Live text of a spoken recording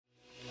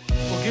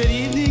Good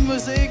evening,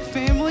 Mosaic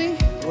family.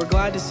 We're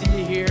glad to see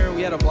you here.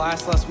 We had a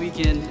blast last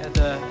weekend at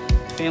the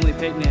family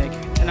picnic.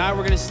 Tonight we're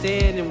going to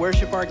stand and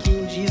worship our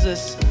King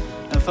Jesus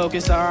and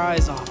focus our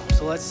eyes on him.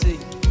 So let's see.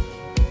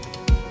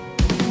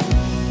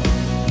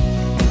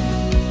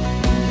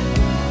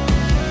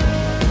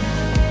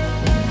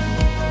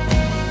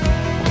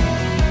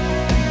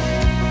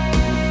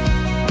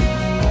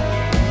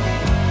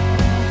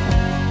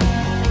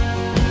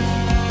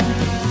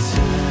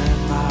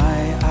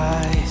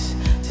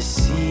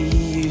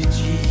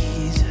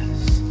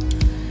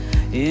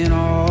 In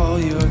all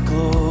your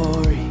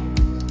glory,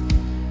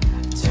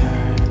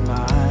 turn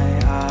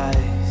my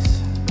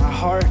eyes, my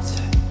heart,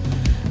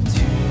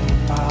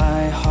 tune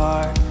my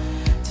heart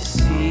to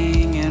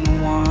sing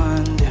and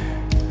wonder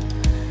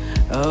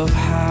of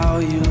how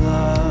you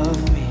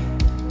love me.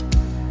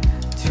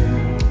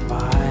 Tune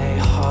my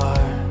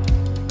heart,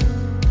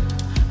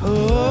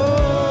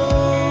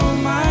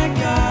 oh my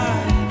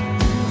God,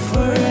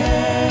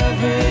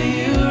 forever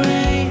you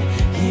reign,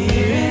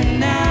 here and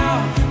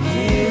now,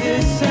 hear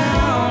the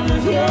sound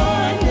of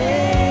your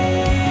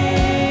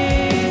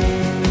name,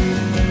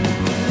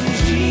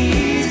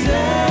 Jesus.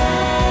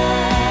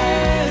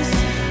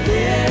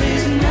 There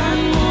is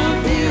none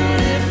more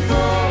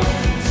beautiful,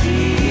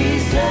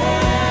 Jesus.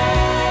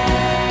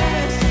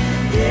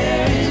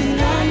 There is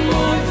none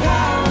more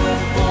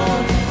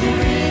powerful. The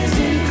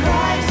risen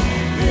Christ,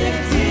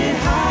 lifted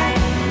high,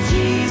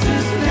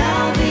 Jesus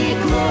now be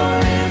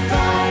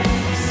glorified.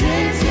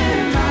 Center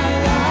my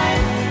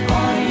life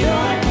on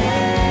your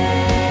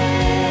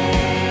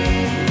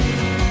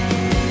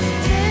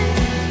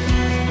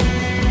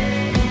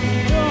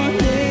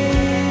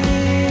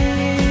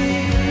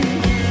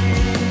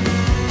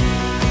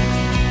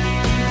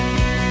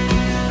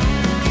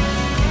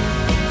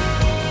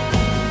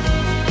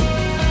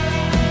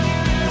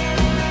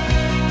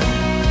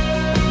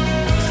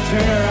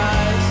turn our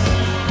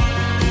eyes,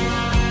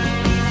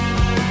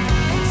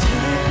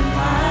 turn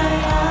my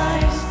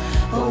eyes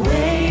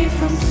away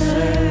from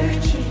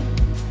searching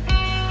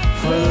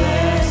for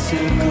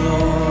lesser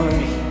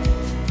glory.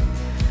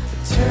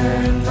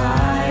 Turn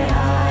my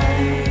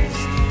eyes,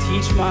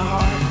 teach my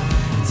heart,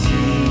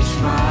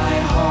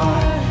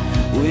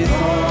 with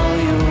all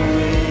your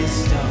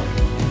wisdom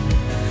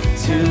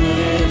to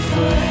live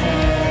for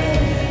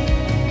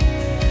heaven.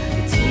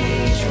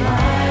 Teach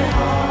my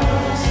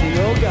heart, sing,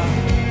 oh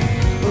God.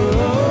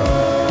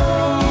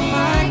 oh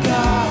my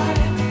God,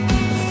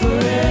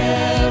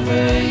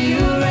 forever you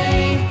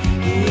reign,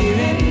 here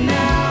and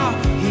now,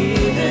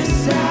 hear the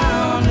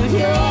sound of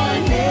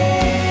your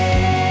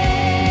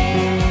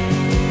name,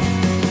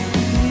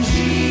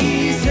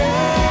 Jesus.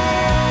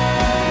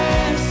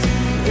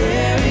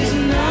 There is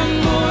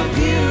none more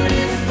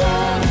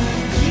beautiful,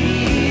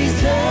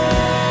 Jesus.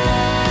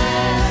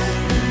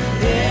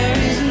 There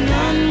is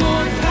none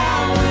more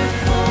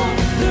powerful,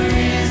 the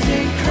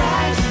risen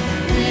Christ,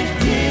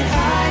 lifted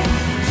high,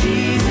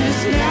 Jesus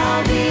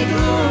now be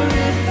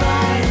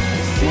glorified.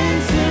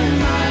 Center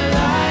my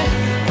life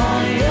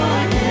on your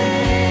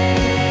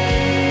name.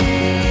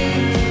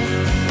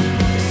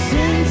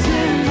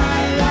 Center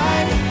my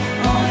life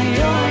on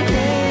your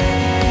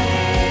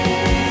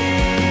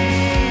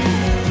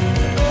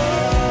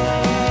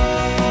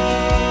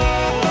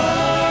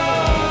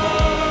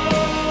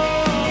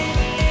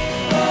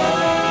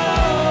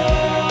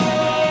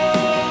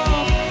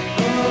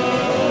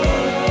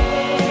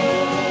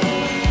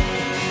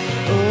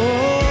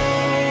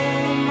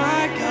oh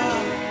my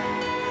God,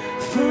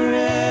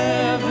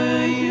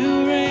 forever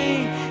you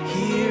reign,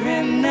 here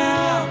and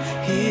now,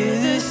 hear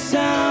the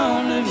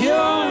sound of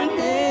your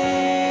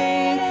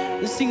name.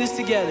 Let's sing this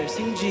together.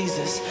 Sing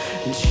Jesus.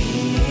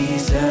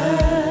 Jesus,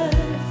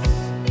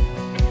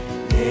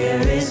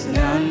 there is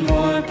none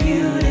more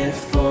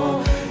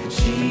beautiful,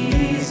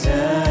 Jesus.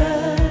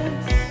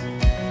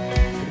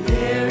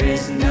 There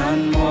is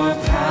none more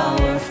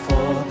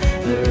powerful,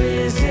 the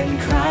risen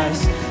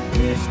Christ,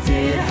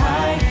 lifted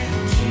high,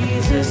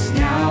 Jesus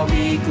now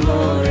be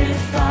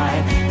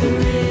glorified. The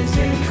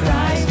risen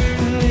Christ,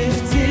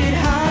 lifted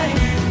high,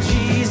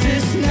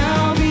 Jesus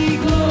now be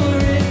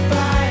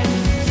glorified.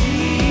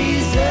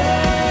 Jesus,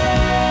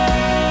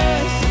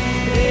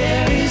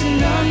 there is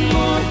none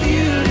more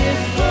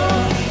beautiful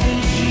than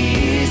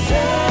Jesus.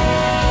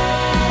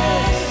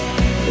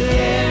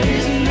 There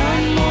is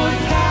none more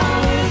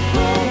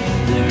powerful,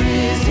 the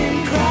risen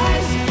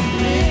Christ,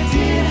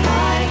 lifted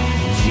high,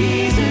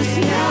 Jesus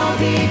now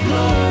be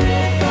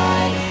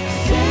glorified.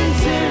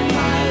 Center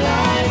my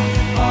life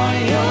on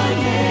your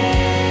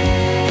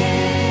name.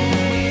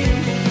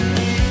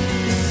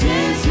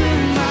 Center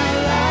my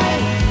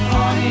life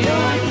on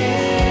your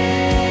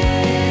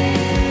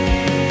name.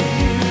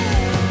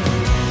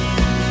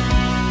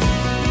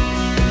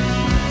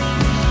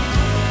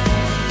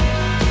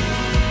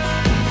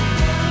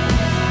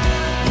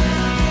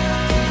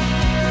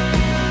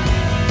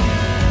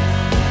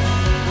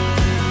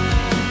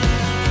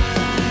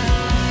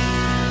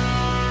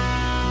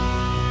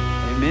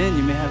 Amen.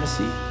 You may have a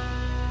seat.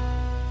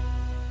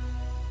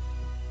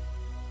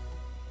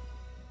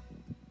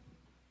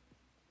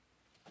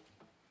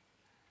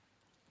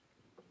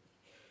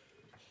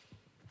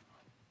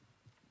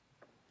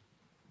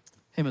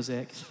 Hey,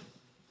 Mosaic.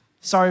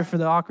 Sorry for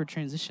the awkward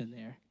transition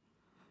there.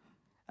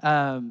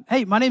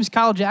 Hey, my name is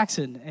Kyle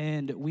Jackson,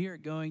 and we are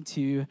going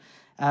to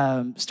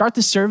start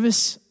the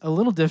service a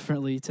little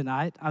differently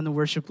tonight. I'm the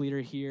worship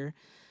leader here,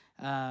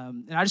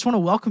 and I just want to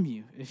welcome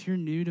you. If you're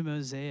new to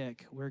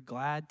Mosaic, we're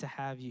glad to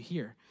have you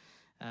here.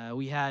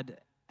 We had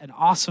an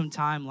awesome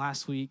time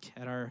last week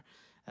at our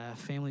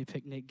family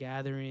picnic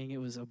gathering. It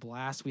was a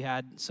blast. We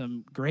had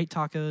some great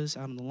tacos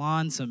out on the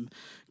lawn, some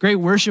great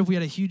worship. We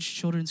had a huge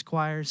children's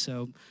choir,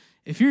 so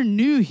if you're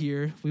new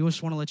here, we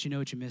just want to let you know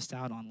what you missed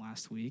out on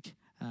last week.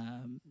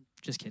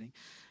 Just kidding.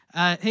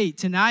 Hey,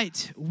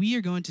 tonight we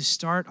are going to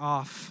start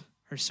off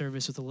our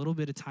service with a little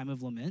bit of time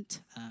of lament.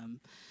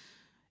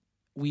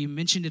 We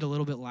mentioned it a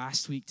little bit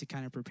last week to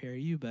kind of prepare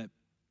you, but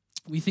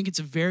we think it's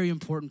a very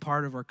important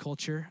part of our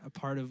culture, a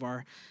part of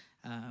our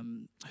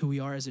who we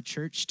are as a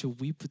church, to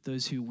weep with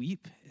those who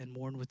weep and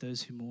mourn with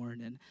those who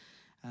mourn. And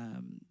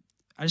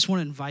I just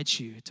want to invite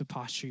you to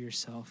posture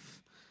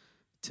yourself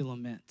to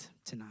lament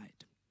tonight.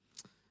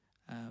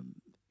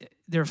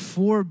 There are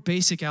four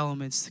basic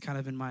elements kind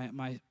of in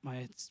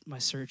my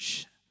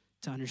search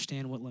to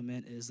understand what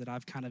lament is that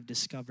I've kind of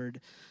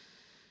discovered.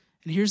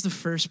 And here's the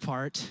first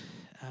part.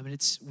 And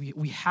it's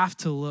we have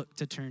to look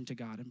to turn to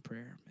God in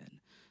prayer. And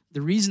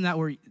the reason that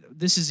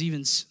this is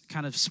even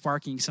kind of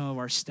sparking some of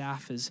our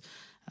staff is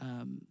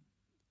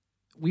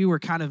we were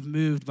kind of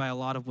moved by a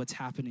lot of what's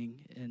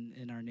happening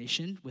in our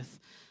nation with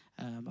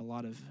a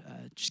lot of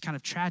just kind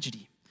of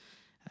tragedy.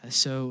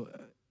 So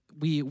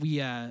we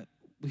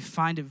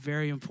find it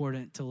very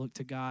important to look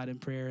to God in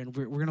prayer, and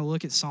we're going to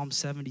look at Psalm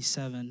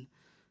 77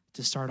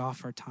 to start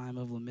off our time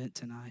of lament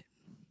tonight.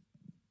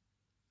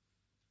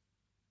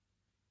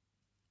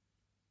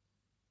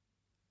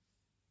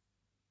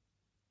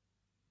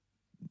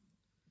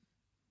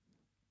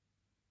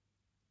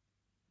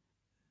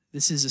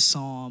 This is a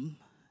psalm,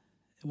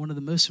 and one of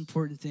the most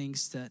important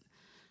things that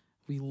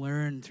we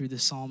learn through the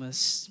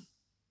psalmist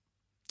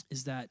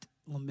is that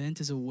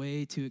lament is a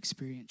way to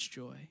experience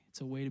joy.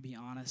 It's a way to be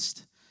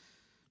honest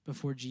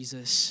before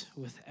Jesus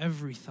with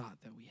every thought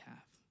that we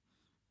have,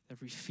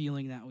 every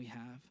feeling that we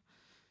have.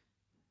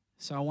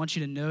 So I want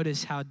you to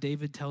notice how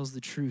David tells the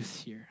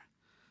truth here.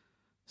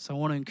 So I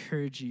want to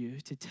encourage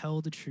you to tell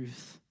the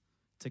truth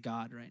to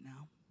God right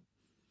now.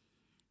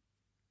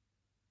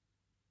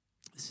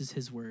 This is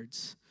his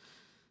words.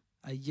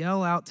 I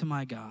yell out to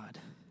my God.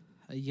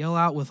 I yell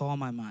out with all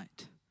my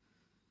might.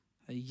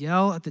 I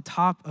yell at the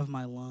top of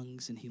my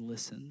lungs, and he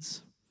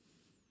listens.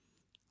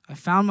 I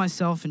found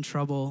myself in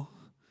trouble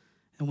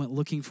and went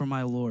looking for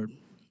my Lord.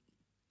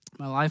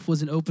 My life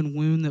was an open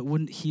wound that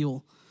wouldn't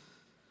heal.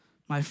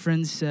 My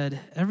friends said,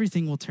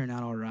 everything will turn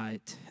out all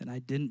right, and I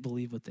didn't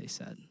believe what they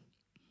said.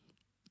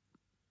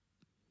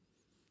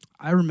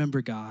 I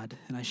remember God,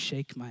 and I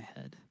shake my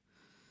head.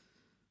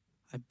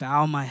 I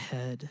bow my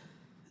head,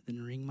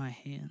 then wring my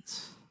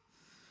hands.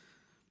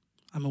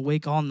 I'm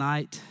awake all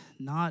night,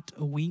 not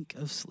a wink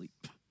of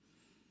sleep.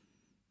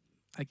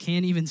 I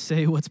can't even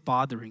say what's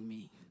bothering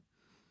me.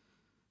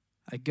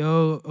 I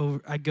go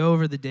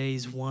over the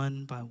days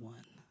one by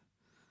one.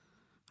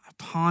 I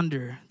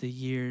ponder the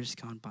years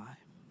gone by.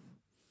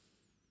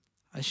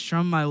 I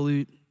strum my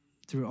lute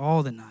through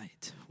all the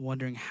night,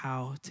 wondering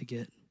how to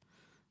get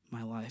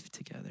my life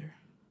together.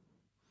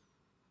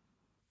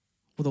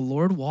 Will the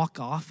Lord walk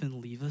off and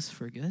leave us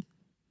for good?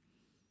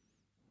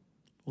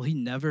 Will he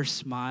never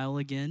smile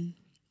again?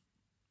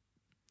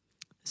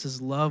 Is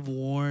his love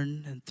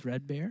worn and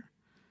threadbare?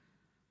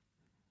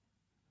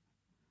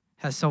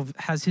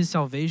 Has his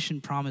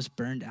salvation promise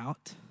burned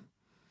out?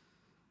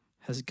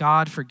 Has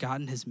God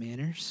forgotten his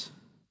manners?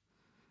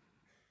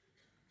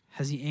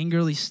 Has he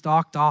angrily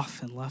stalked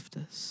off and left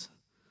us?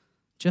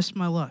 Just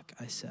my luck,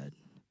 I said.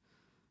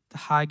 The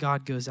high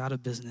God goes out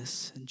of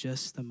business in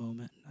just the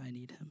moment I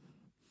need him.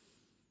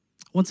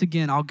 Once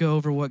again, I'll go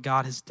over what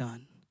God has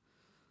done.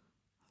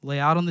 Lay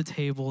out on the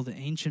table the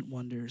ancient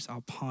wonders.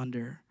 I'll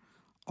ponder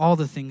all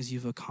the things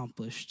you've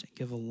accomplished and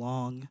give a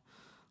long,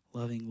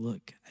 loving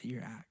look at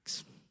your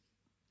acts.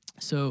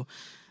 So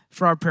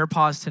for our prayer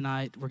pause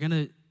tonight, we're going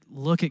to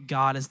look at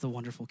God as the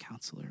wonderful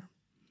counselor.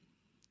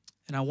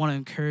 And I want to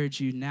encourage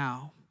you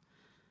now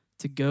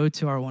to go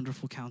to our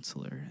wonderful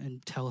counselor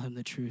and tell him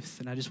the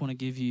truth. And I just want to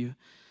give you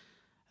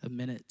a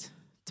minute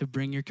to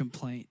bring your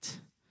complaint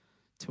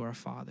to our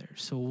Father.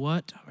 So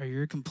what are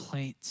your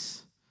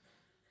complaints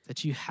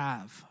that you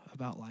have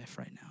about life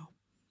right now?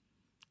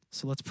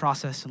 So let's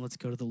process and let's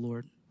go to the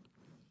Lord.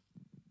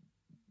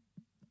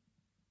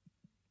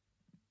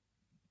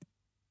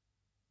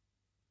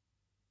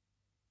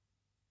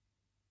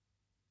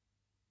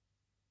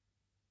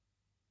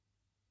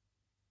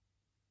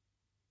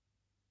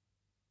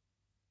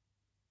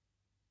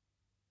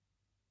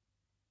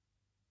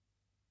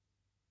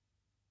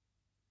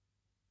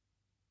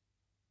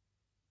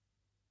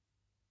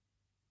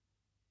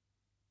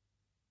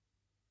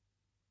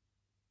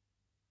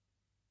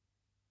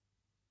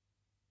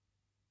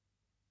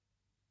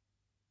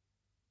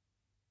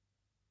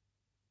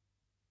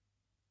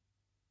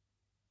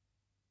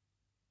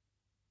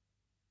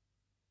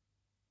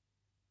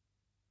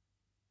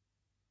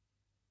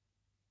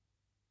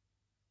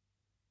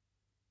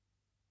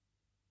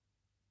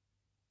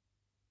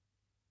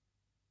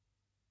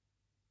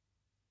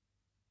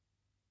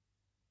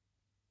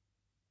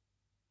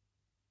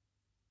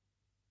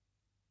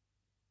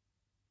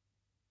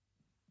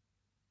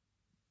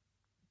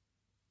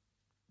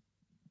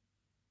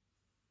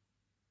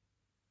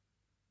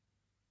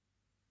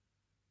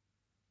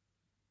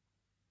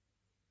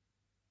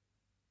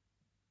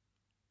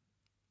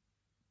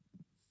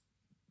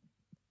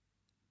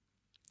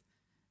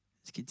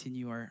 to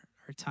continue our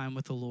time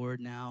with the Lord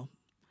now.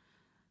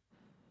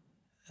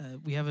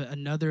 We have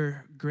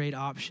another great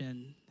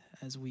option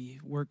as we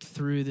work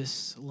through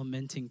this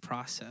lamenting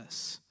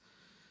process.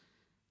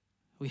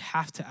 We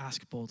have to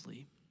ask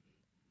boldly.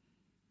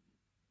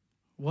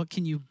 What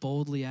can you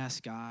boldly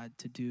ask God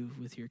to do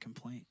with your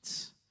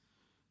complaints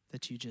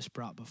that you just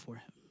brought before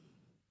him?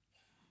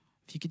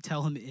 If you could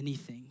tell him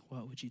anything,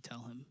 what would you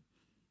tell him?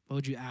 What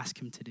would you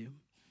ask him to do?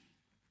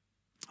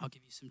 I'll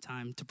give you some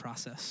time to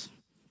process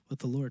with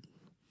the Lord.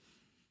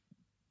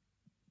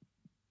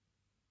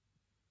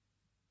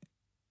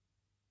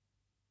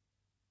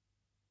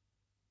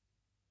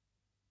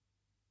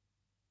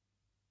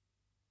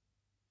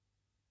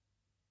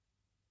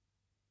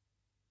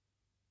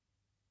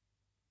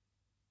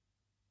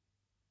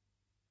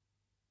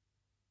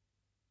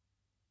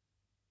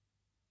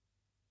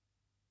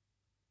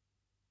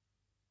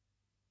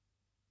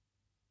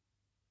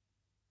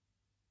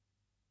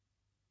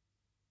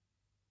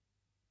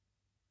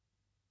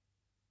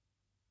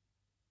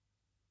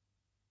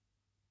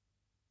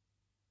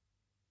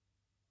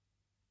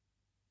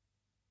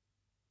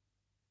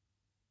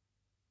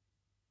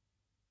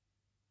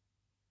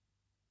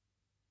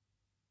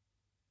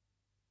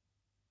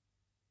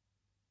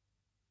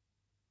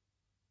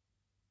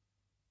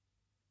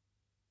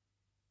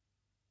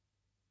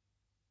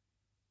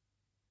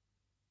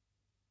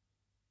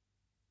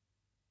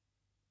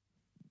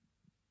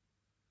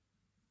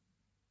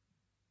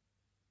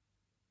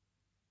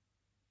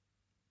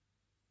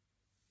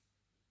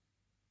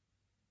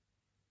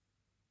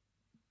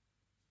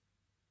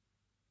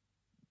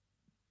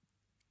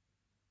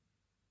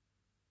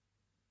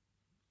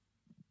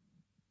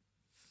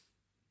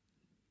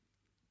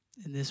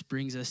 And this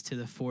brings us to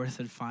the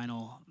fourth and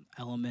final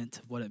element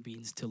of what it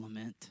means to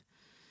lament,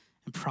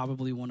 and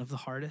probably one of the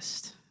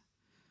hardest.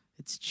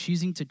 It's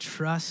choosing to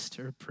trust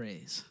or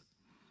praise.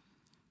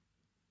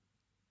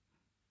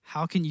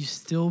 How can you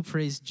still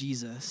praise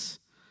Jesus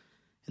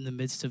in the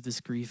midst of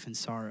this grief and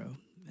sorrow?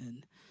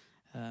 And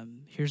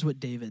here's what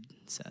David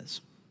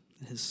says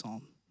in his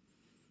psalm.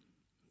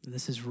 And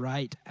this is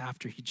right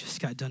after he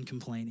just got done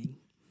complaining.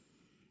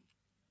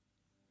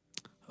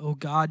 "Oh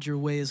God, your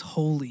way is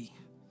holy.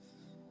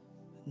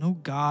 No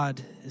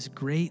God is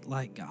great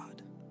like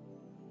God.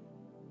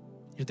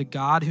 You're the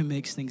God who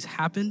makes things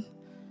happen.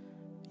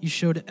 You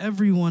showed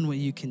everyone what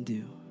you can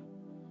do.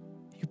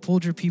 You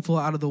pulled your people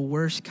out of the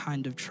worst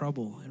kind of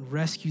trouble and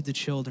rescued the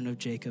children of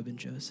Jacob and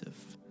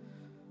Joseph.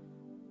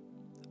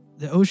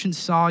 The ocean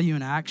saw you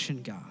in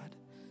action, God.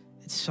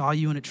 It saw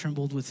you and it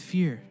trembled with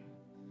fear.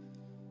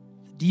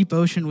 The deep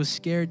ocean was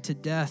scared to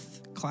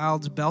death.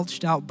 Clouds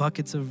belched out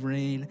buckets of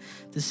rain.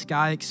 The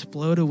sky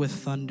exploded with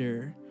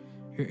thunder.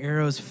 Your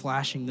arrows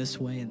flashing this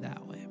way and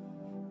that way.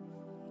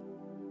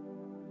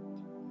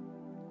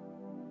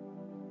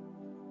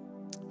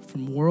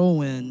 From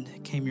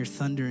whirlwind came your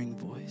thundering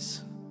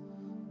voice.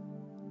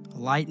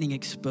 Lightning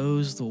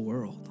exposed the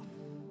world.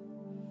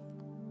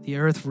 The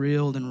earth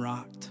reeled and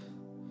rocked.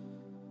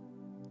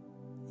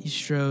 You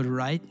strode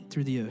right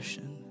through the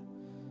ocean,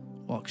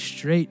 walked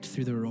straight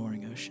through the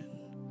roaring ocean,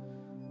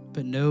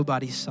 but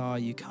nobody saw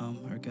you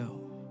come or go.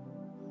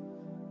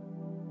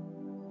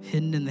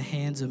 Hidden in the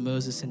hands of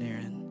Moses and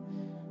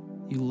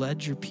Aaron, you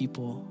led your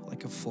people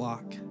like a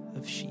flock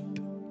of sheep."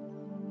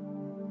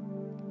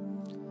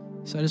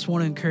 So I just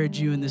want to encourage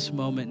you in this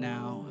moment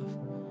now.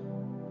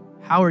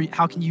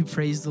 How can you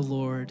praise the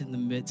Lord in the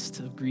midst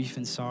of grief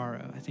and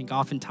sorrow? I think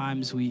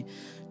oftentimes we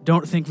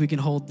don't think we can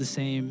hold the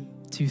same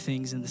two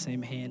things in the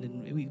same hand,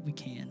 and we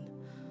can.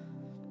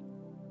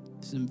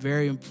 It's a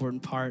very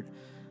important part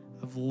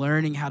of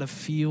learning how to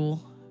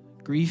feel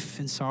grief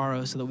and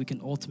sorrow so that we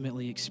can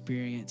ultimately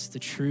experience the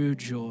true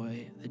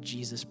joy that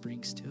Jesus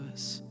brings to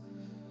us.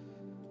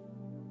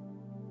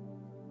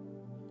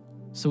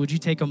 So would you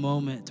take a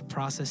moment to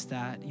process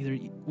that, either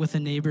with a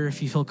neighbor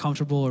if you feel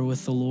comfortable, or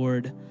with the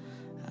Lord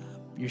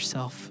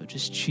yourself,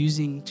 just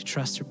choosing to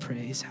trust or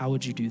praise? How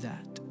would you do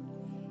that?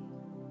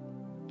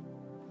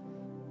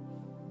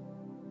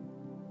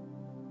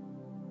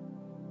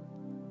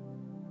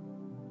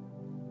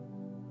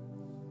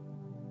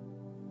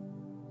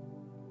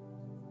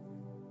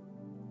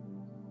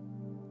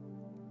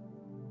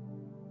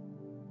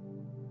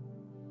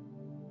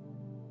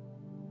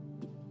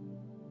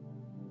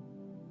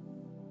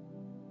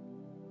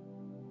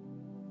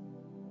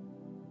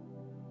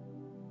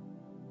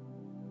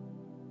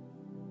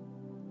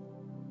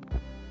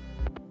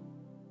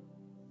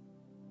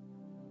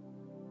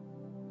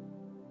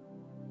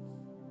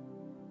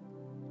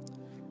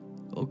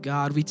 Oh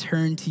God, we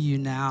turn to you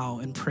now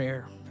in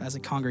prayer as a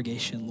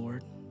congregation,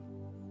 Lord.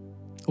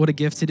 What a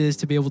gift it is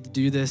to be able to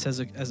do this as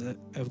a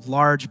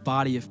large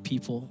body of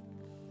people.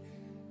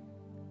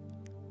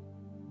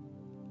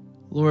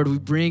 Lord, we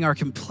bring our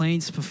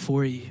complaints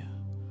before you.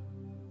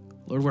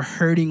 Lord, we're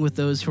hurting with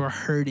those who are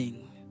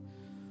hurting.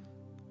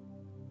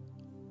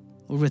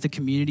 Lord, with the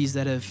communities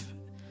that have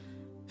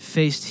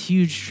faced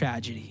huge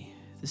tragedy,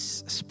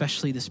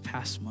 especially this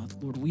past month.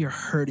 Lord, we are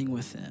hurting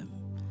with them.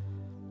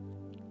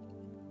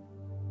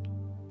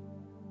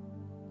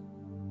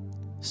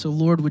 So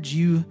Lord, would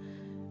you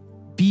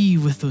be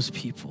with those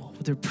people?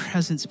 Would their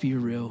presence be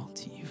real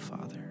to you,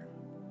 Father?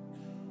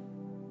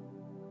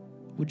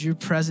 Would your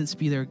presence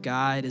be their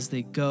guide as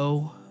they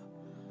go,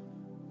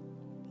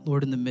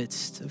 Lord, in the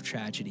midst of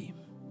tragedy?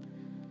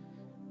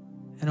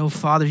 And oh,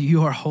 Father,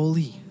 you are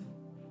holy.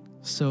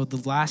 So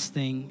the last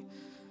thing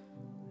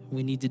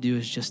we need to do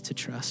is just to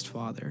trust,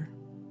 Father.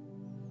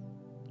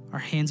 Our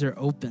hands are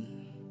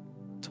open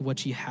to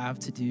what you have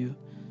to do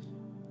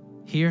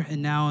here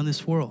and now in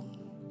this world.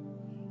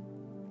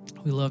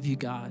 We love you,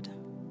 God.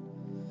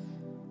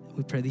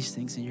 We pray these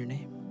things in your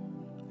name.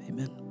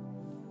 Amen.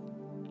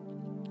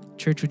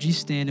 Church, would you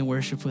stand and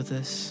worship with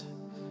us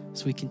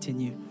as we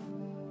continue?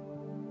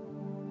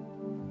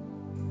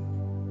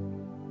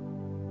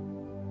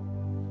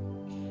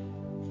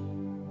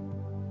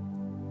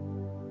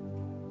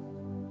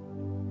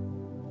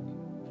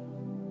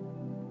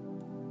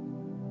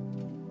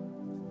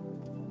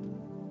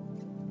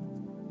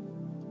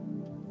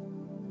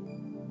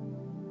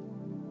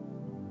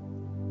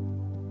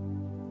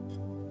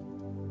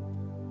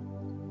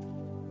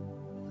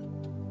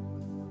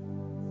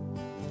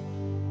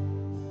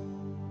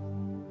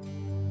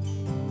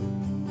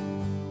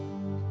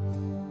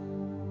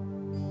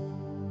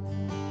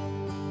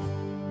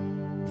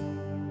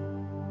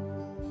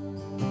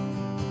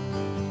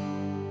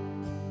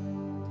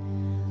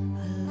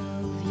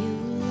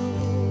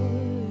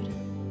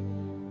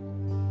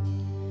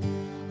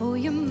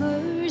 Your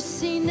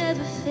mercy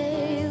never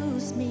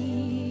fails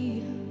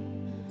me.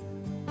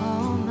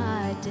 All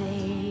my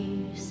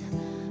days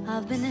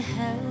I've been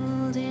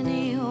held in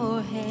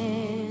your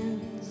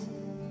hands.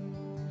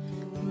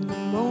 From the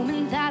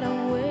moment that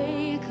I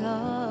wake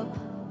up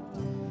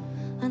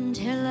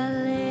until I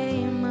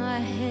lay my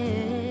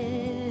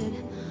head,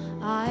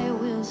 I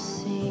will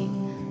sing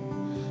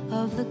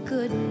of the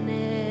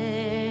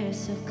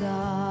goodness of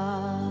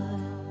God.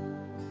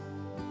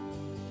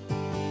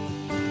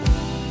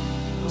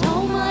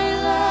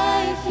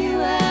 You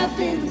have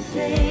been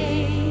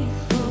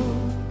faithful.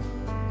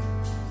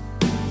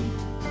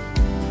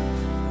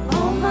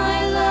 All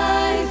my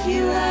life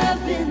you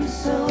have been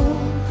so,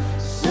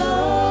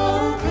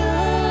 so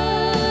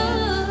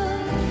good.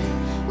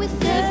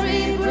 With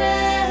every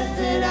breath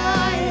that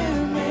I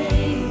am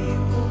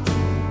able,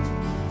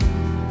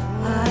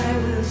 I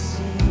will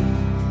sing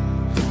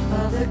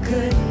of the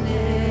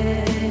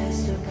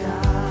goodness of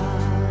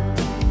God.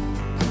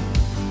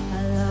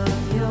 I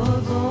love your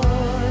voice.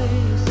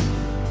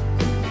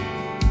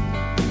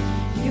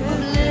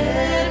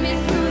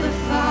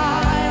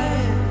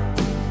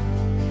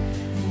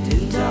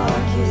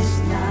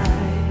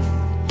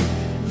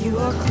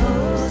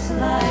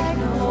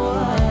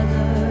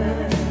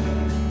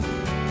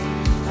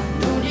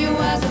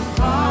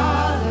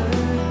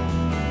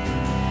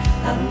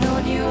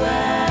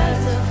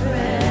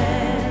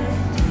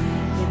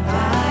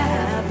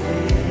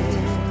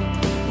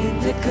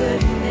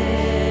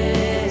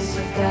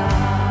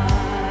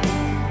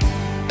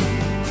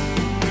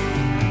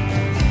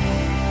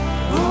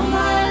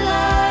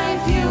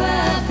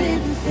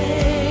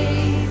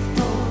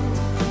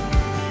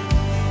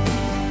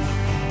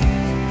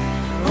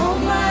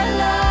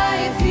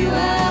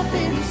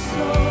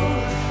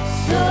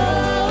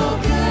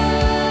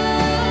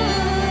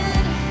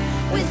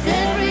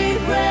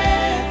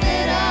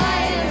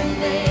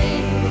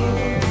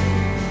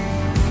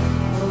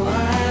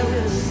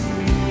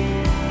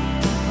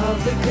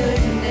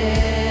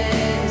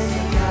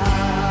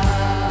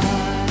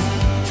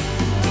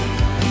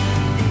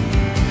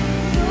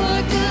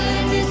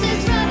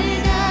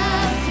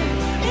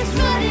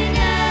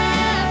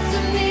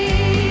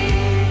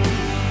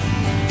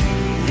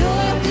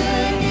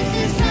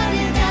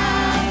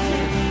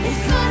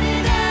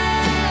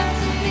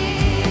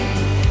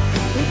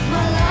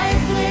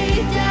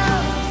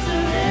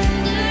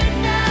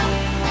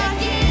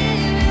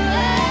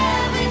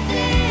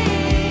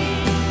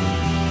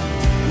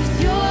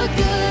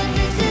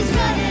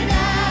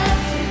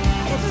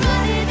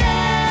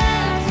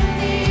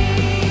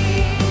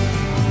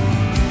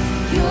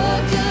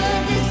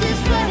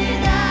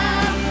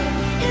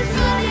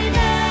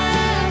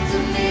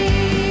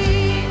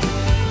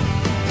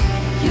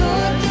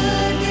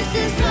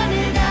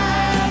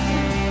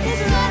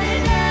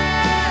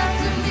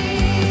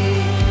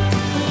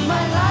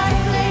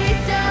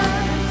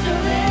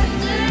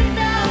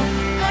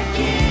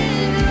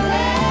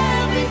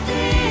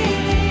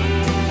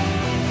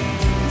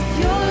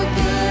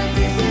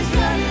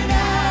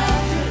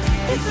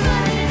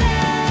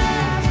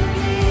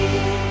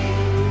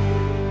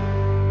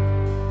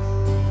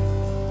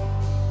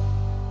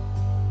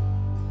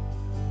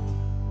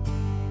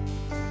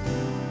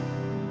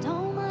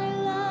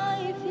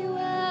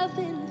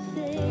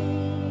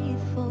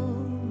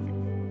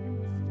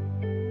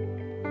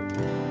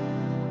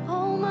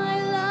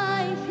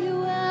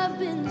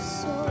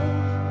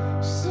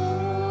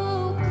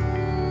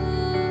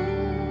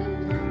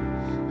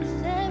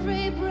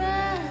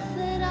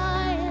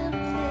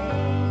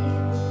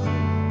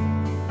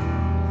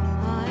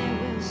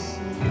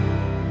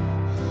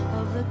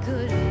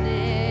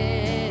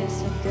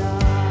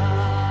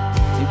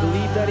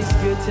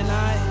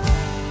 tonight?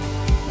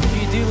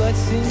 If you do, let's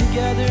sing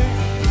together.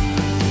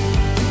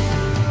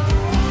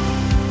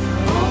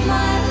 All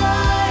my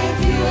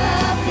life you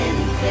have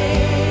been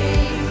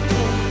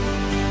faithful.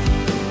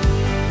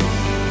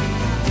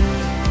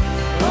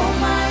 All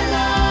my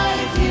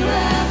life you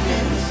have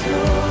been so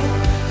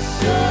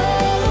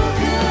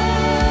good.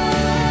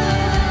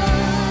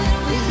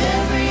 With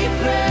every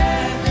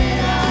breath that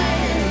I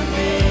am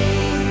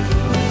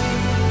able,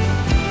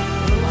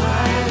 oh, I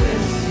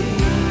will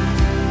sing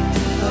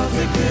of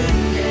the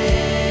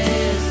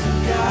goodness of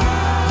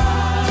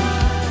God.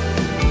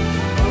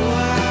 Oh, I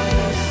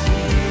will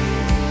sing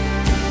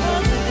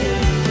of the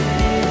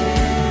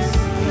goodness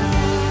of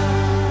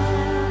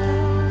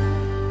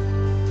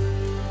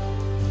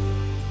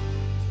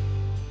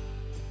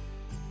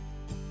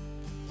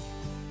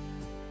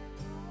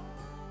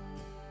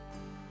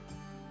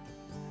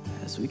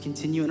As we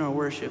continue in our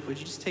worship, would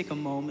you just take a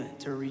moment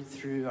to read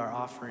through our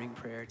offering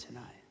prayer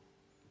tonight?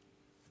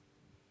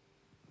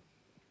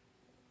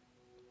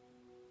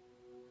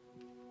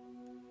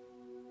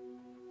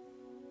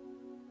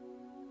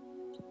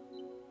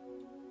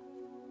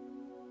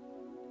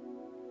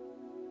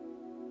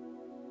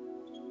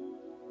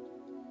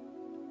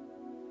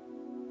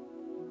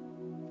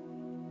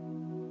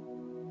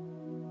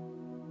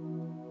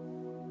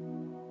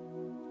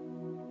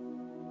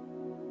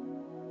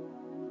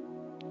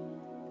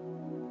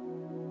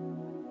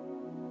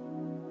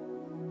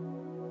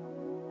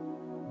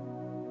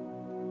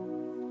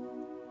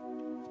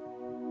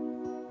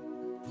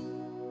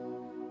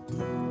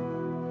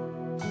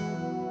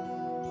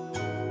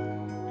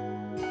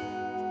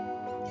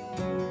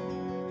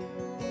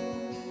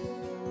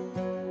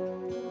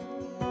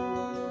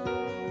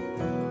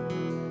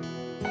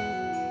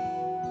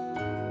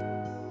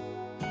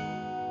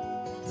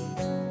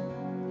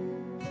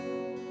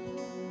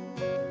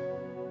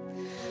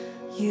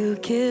 You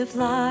give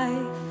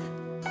life,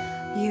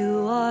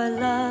 you are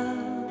love,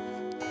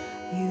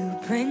 you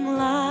bring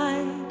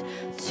light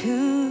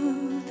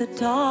to the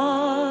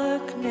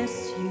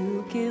darkness,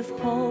 you give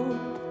hope,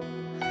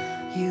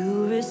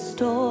 you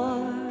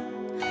restore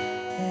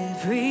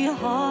every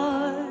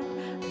heart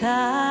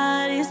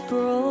that is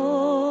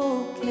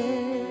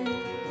broken.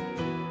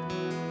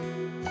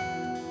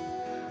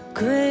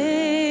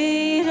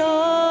 Great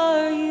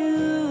are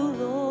you,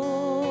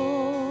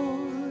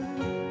 Lord.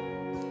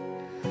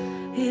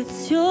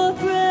 It's your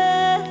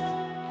breath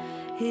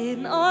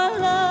in our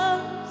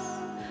lungs,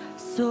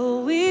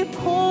 so we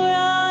pour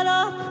out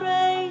our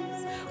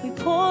praise. We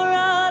pour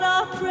out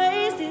our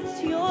praise.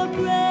 It's your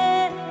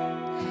breath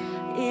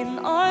in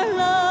our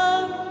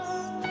lungs,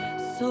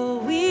 so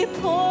we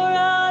pour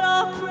out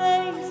our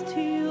praise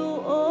to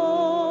you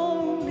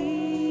only.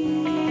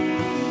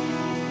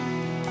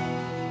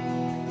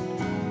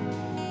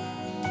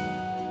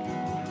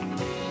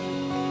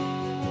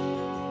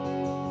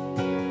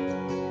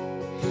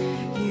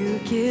 You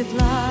give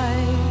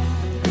life,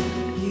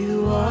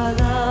 you are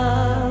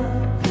love,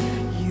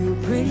 you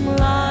bring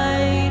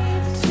light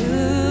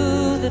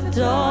to the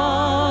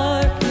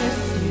darkness,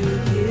 you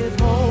give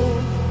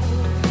hope,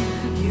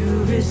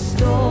 you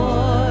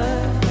restore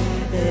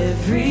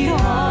every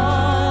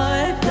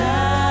heart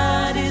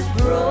that is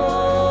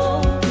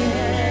broken.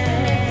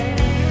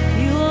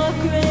 You are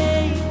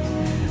great,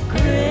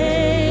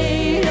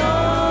 great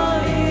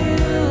are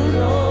you,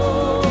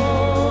 Lord.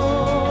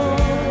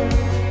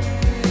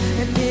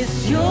 And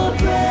it's your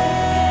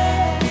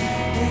breath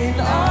in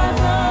our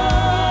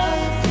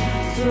lungs,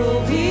 so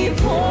we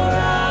pour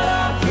out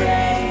our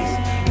praise.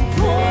 We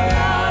pour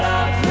out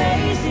our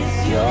praise. It's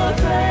your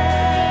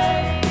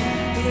breath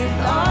in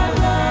our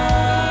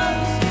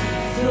lungs,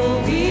 so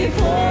we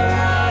pour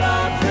out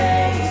our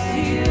praise to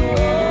you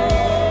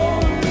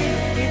only.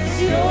 It's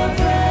your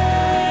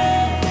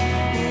breath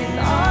in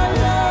our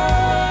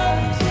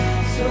lungs,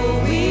 so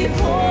we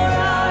pour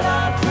out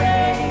our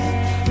praise.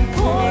 We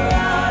pour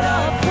out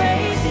our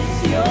praise. It's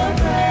your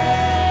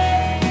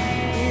breath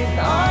in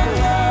our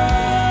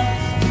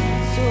lungs,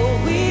 so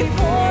we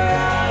pour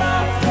out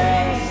our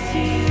praise to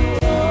you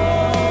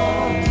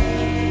only.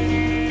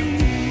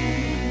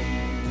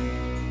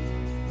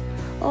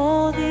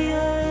 All the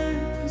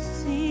earth will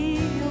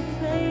sing your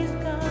praise,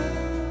 God.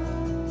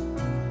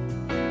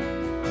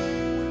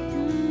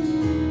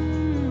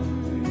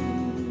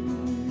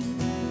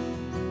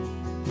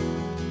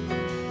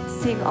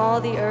 Sing, all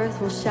the earth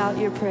will shout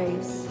your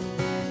praise.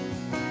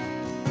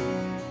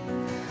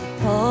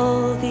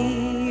 All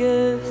the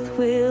earth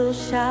will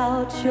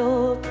shout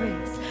your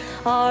praise.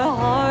 Our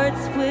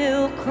hearts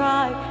will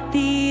cry,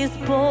 these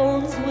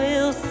bones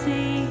will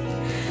sing.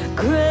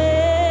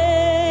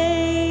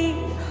 Great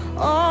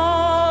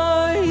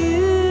are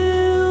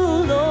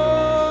you, Lord.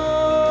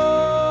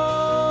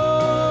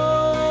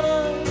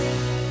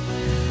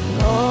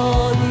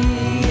 All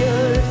the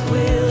earth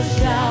will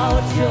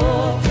shout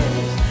your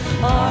praise.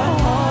 Our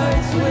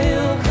hearts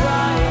will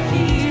cry,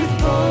 these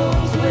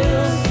bones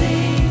will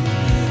sing.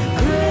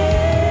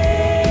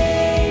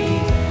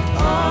 Great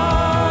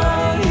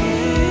are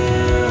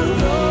you,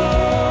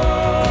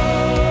 Lord.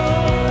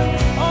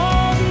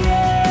 All the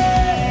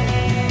earth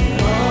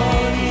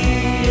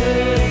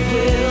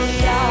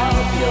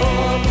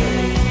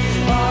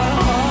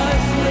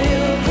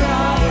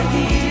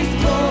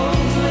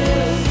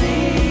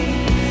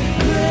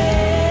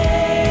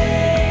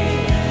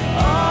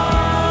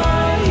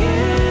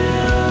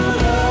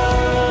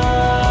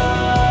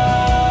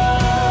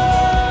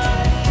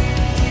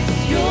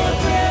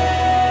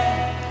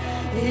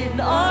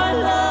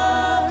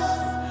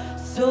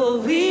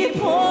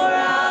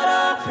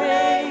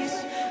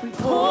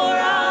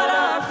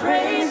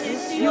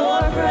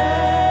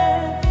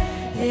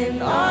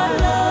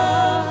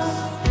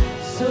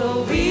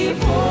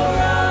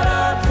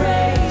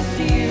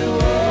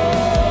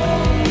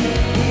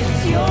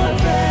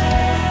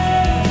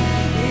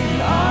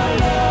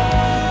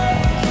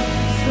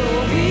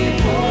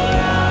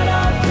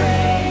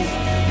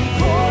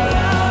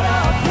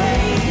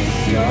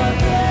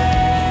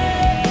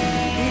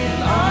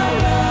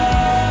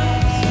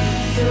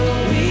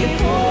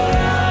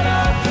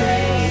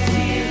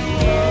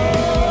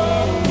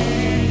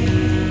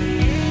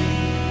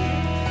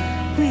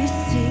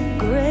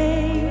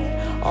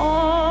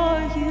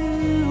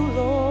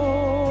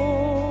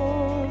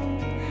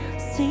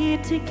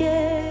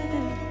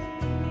together.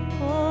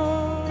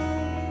 Oh,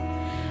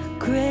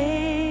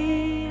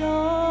 great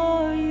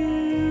are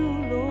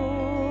you,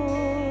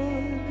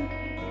 Lord.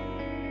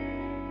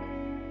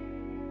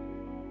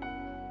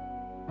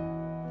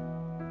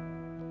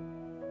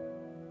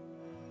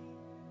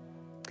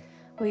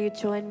 Will you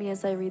join me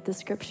as I read the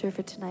scripture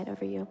for tonight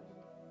over you?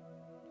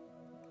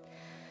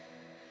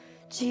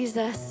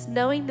 Jesus,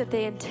 knowing that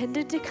they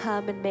intended to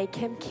come and make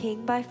him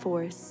king by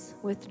force,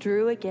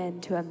 withdrew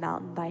again to a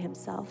mountain by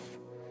himself.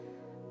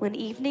 When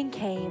evening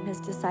came, his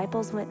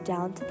disciples went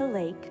down to the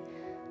lake,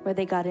 where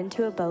they got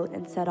into a boat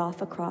and set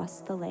off across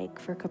the lake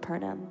for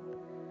Capernaum.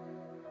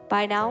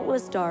 By now it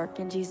was dark,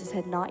 and Jesus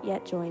had not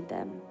yet joined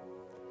them.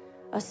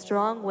 A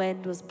strong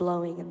wind was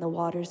blowing, and the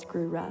waters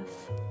grew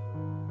rough.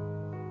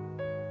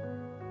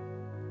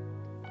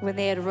 When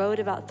they had rowed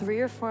about 3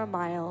 or 4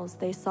 miles,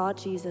 they saw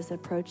Jesus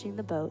approaching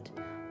the boat,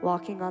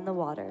 walking on the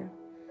water,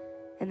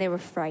 and they were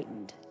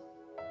frightened.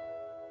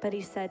 But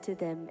he said to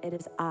them, "It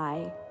is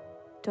I,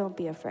 don't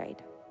be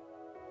afraid."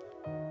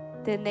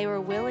 Then they were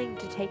willing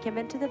to take him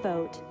into the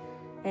boat,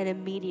 and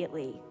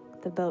immediately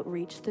the boat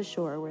reached the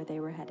shore where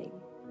they were heading.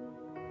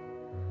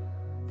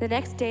 The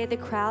next day, the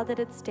crowd that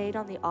had stayed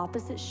on the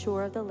opposite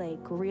shore of the lake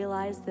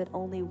realized that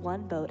only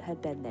one boat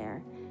had been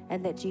there,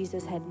 and that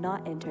Jesus had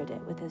not entered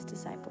it with his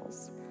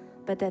disciples,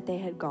 but that they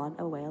had gone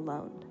away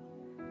alone.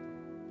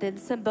 Then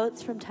some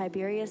boats from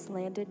Tiberias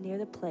landed near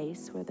the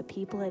place where the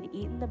people had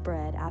eaten the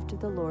bread after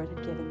the Lord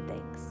had given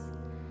thanks.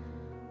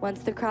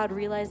 Once the crowd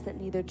realized that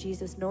neither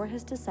Jesus nor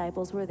his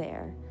disciples were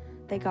there,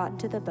 they got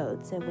into the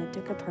boats and went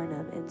to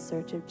Capernaum in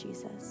search of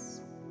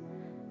Jesus.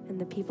 And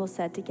the people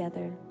said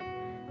together,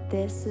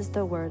 "This is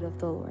the word of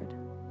the Lord."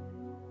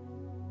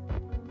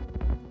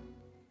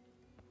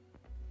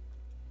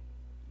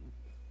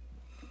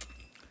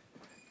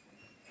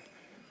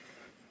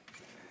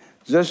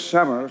 This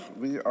summer,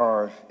 we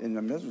are in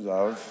the middle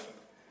of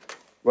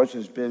what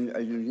has been a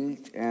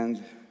unique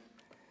and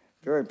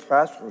very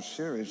practical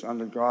series on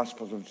the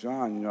Gospels of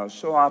John. You know,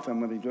 so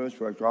often when we go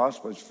through a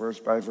gospel, it's verse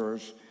by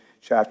verse,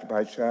 chapter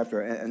by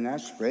chapter, and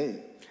that's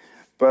great.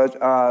 But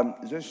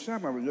this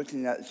summer, we're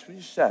looking at 3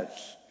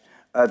 sets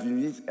of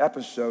unique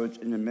episodes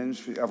in the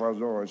ministry of our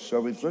Lord.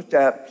 So we've looked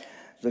at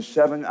the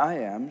 7 I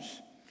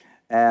Ams,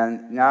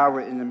 and now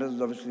we're in the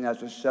middle of looking at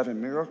the 7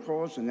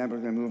 miracles, and then we're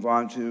going to move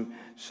on to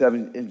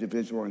 7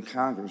 individual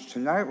encounters.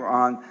 Tonight we're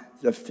on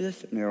the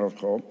 5th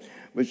miracle,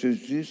 which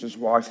is Jesus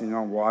walking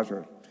on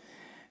water.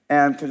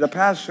 And for the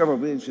past several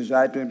weeks, as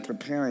I've been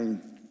preparing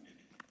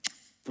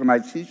for my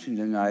teaching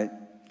tonight,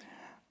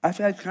 I've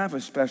had kind of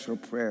a special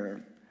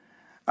prayer.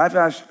 I've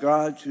asked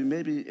God to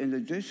maybe, in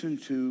addition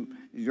to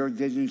you're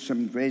getting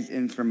some great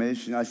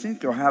information, I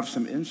think you'll have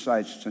some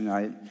insights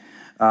tonight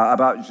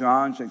about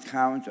John's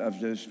account of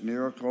this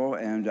miracle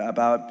and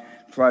about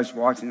Christ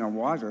walking on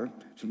water,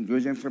 some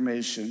good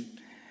information.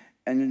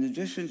 And in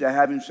addition to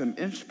having some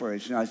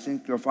inspiration, I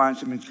think you'll find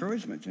some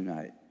encouragement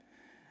tonight.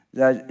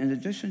 That in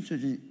addition to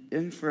the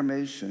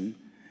information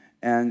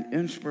and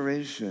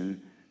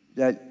inspiration,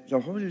 that the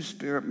Holy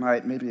Spirit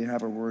might maybe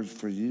have a word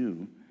for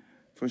you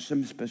for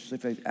some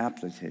specific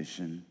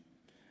application,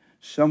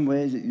 some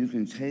way that you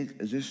can take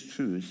this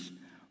truth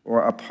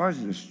or a part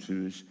of this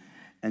truth,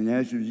 and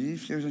as you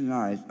leave here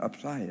tonight,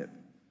 apply it.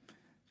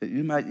 That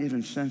you might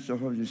even sense the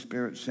Holy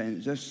Spirit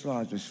saying, this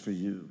thought is for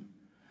you.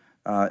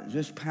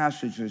 This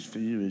passage is for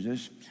you.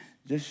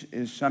 This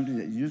is something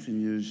that you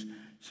can use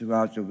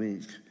throughout the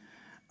week.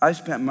 I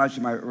spent much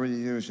of my early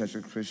years as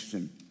a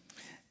Christian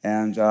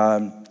and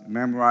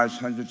memorized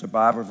hundreds of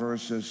Bible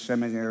verses,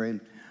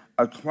 seminary,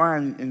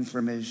 acquiring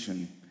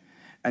information.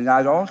 And I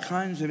had all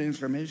kinds of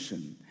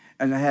information,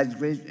 and I had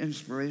great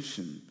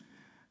inspiration.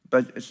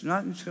 But it's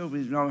not until we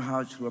know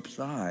how to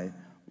apply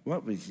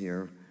what we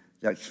hear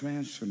that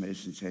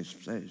transformation takes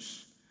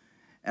place.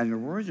 And the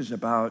Word is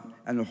about,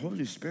 and the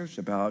Holy Spirit's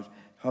about,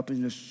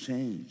 helping us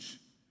change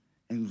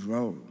and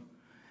grow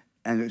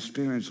and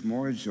experience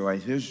more joy,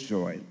 His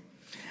joy.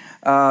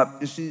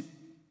 You see,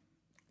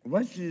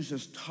 what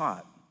Jesus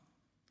taught,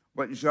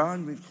 what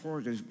John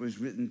recorded, was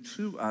written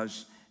to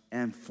us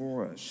and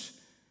for us.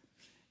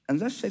 And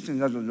let's take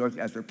another look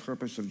at the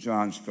purpose of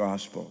John's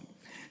gospel.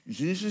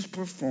 Jesus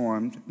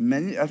performed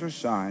many other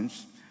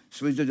signs,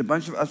 so he did a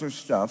bunch of other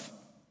stuff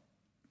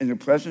in the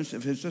presence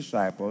of his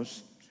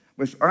disciples,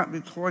 which aren't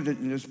recorded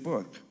in this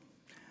book.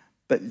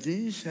 But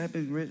these have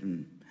been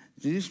written.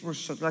 These were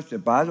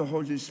selected by the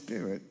Holy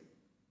Spirit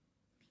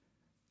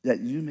that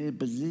you may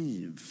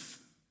believe,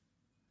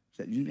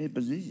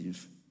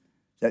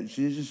 that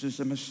Jesus is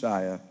the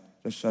Messiah,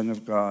 the Son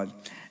of God,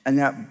 and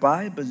that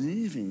by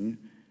believing,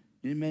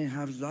 you may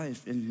have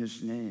life in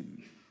his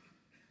name.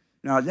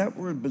 Now, that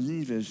word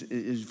believe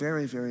is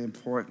very, very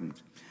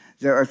important.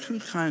 There are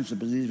 2 kinds of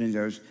believing.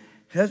 There's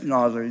head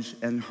knowledge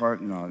and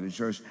heart knowledge.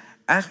 There's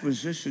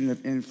acquisition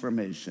of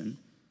information.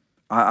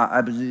 I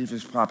believe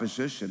this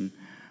proposition.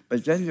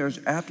 But then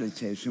there's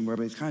application, where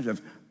we kind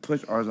of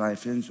put our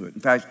life into it.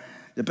 In fact,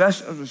 the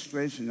best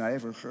illustration I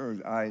ever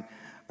heard, I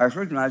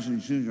heard when I was in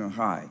junior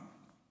high.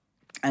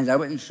 And I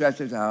went and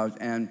checked it out,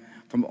 and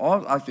from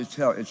all I could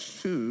tell,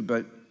 it's true,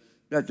 but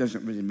that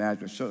doesn't really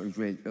matter. It's sort of a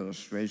great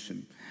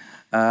illustration.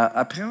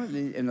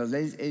 Apparently, in the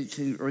late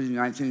early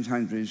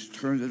 1900s,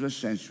 turn of the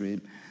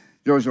century,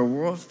 there was a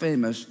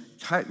world-famous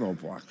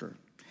tightrope walker,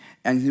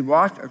 and he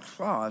walked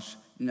across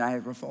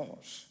Niagara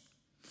Falls.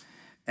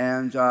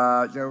 And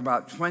there were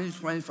about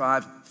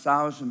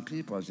 25,000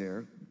 people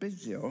there, big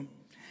deal.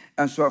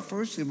 And so at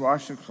first he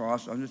walks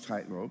across on the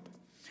tightrope,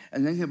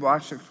 and then he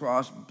walks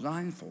across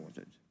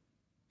blindfolded.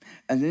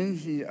 And then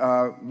he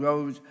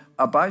rode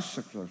a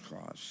bicycle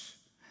across.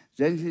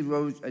 Then he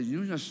rode a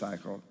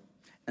unicycle,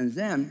 and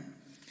then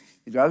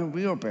he got a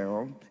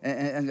wheelbarrow,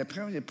 and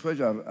apparently put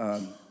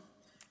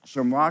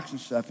some rocks and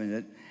stuff in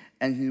it,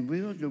 and he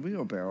wheeled the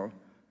wheelbarrow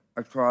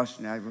across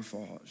Niagara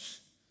Falls.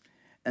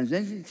 And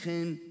then he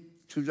came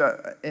to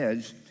the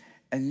edge,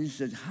 and he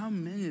said, how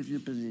many of you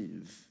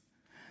believe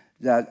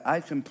that I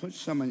can put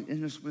someone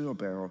in this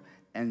wheelbarrow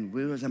and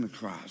wheel them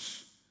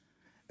across?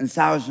 And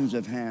thousands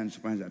of hands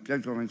went up. They're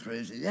going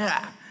crazy.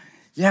 Yeah,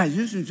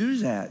 you can do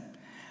that.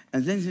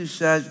 And then he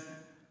said,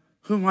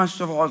 who wants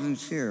to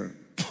volunteer?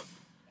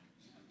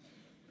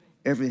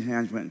 Every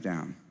hand went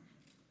down,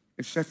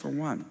 except for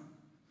one,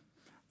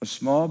 a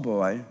small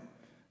boy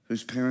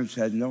whose parents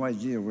had no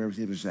idea where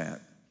he was at.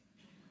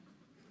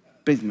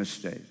 Big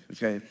mistake,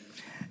 okay?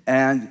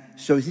 And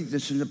so he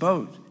gets in the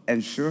boat,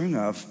 and sure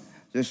enough,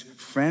 this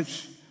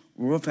French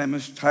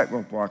world-famous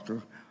tightrope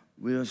walker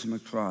wheels him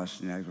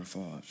across Niagara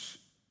Falls.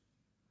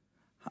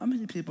 How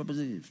many people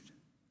believed?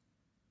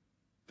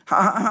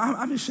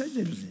 How many said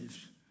they believed?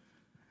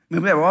 I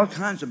mean, we have all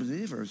kinds of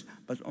believers,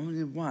 but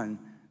only one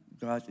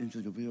got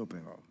into the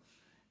wheelbarrow,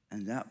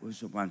 and that was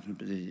the one who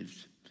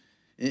believed.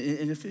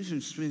 In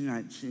Ephesians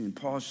 3:19,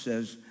 Paul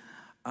says,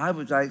 I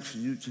would like for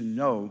you to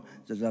know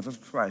the love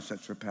of Christ that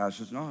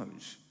surpasses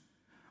knowledge.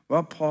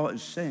 Well, Paul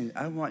is saying,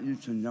 I want you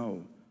to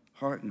know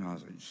heart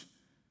knowledge.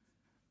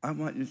 I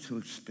want you to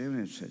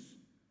experience it,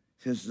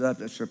 his love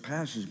that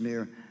surpasses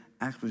mere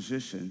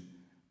acquisition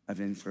of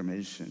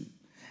information.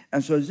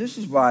 And so this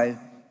is why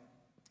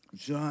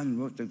John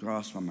wrote the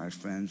gospel, my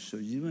friends, so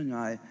you and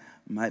I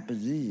might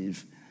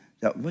believe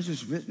that what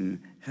is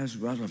written has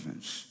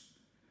relevance.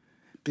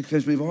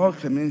 Because we've all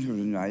come in here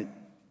tonight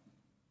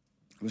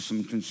with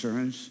some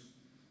concerns,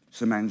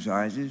 some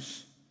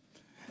anxieties.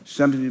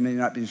 Some of you may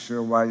not be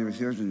sure why you're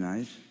here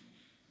tonight.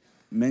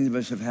 Many of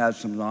us have had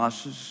some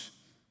losses,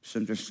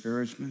 some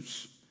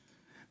discouragements.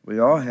 We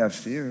all have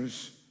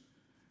fears.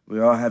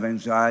 We all have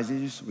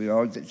anxieties. We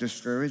all get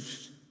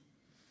discouraged.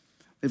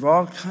 We've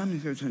all come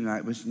here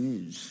tonight with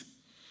needs.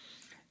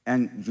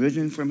 And good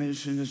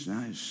information is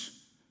nice.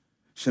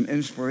 Some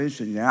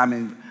inspiration, yeah, I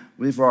mean,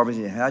 we've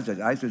already had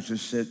that. I could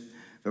just sit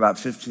for about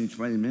 15,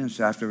 20 minutes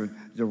after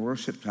the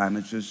worship time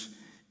and just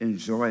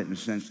enjoy it and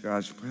sense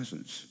God's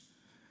presence.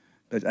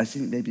 But I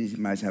think maybe he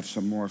might have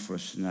some more for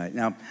us tonight.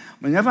 Now,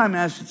 whenever I'm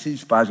asked to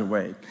teach, by the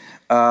way,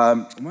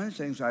 one of the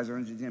things I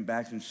learned again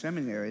back in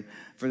seminary,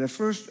 for the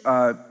first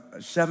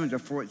 7 to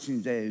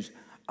 14 days,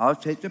 I'll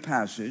take the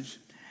passage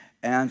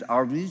and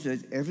I'll read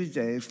it every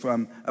day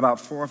from about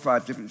 4 or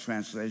 5 different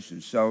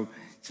translations. So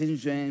King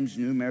James,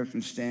 New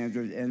American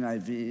Standard,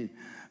 NIV,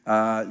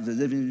 the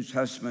Living New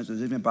Testament, the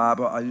Living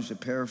Bible. I use a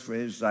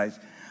paraphrase like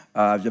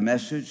the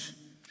Message.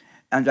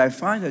 And I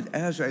find that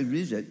as I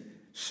read it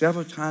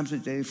several times a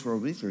day for a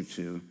week or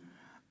two,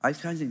 I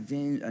kind of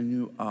gain a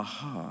new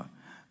aha,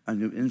 a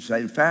new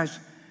insight. In fact,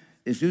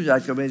 if you'd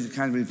like a way to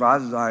kind of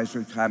revitalize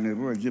your time in the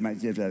Word, you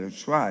might give that a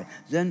try.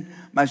 Then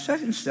my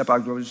second step, I'll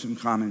go to some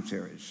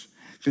commentaries.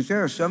 Because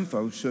there are some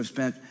folks who have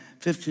spent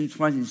 15,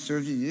 20,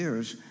 30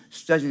 years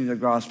studying the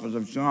Gospel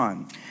of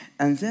John.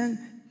 And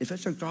then, if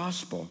it's a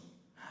gospel,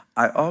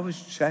 I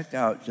always check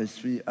out the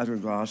 3 other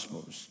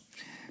Gospels.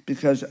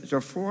 Because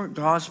the 4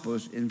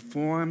 Gospels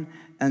inform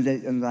and they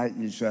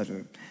enlighten each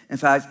other. In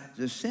fact,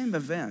 the same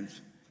event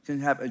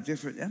can have a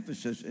different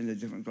emphasis in a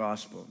different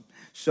Gospel.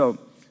 So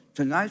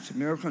tonight's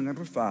miracle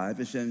number 5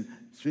 is in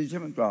 3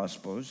 different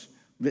Gospels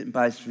written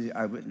by 3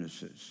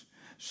 eyewitnesses.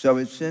 So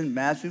it's in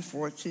Matthew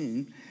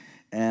 14,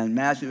 and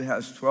Matthew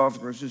has 12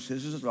 verses.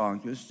 His is the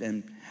longest.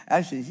 And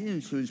actually, he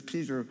includes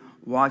Peter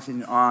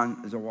walking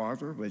on the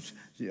water, which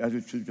the other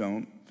 2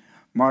 don't.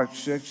 Mark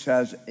 6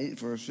 has 8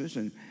 verses,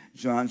 and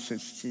John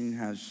 16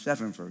 has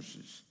 7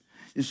 verses.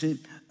 You see,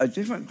 a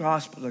different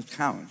gospel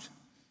account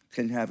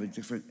can have a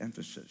different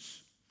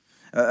emphasis.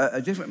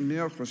 A different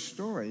miracle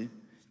story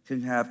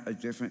can have a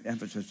different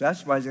emphasis.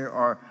 That's why there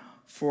are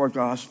 4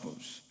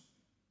 gospels.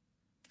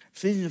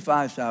 Feeding the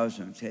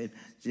 5,000, okay?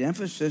 The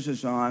emphasis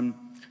is on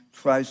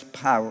Christ's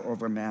power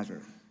over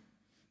matter.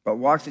 But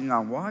walking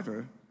on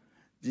water,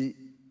 the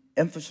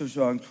emphasis is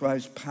on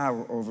Christ's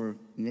power over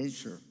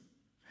nature.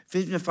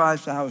 Feeding the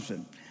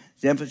 5,000,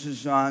 the emphasis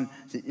is on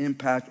the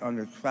impact on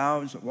the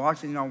crowds.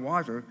 Walking on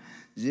water,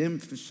 the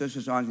emphasis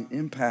is on the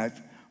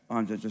impact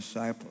on the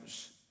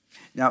disciples.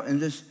 Now, in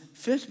this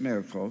 5th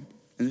miracle,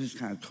 and this is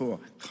kind of cool,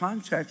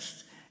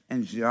 context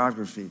and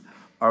geography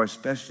are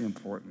especially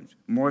important,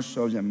 more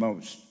so than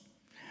most.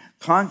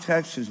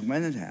 Context is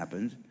when it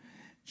happened.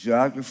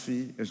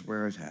 Geography is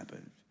where it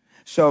happened.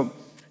 So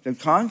the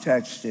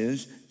context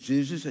is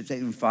Jesus had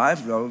taken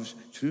 5 loaves,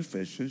 2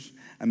 fishes.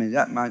 I mean,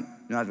 that might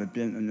not have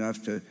been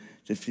enough to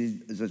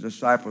feed the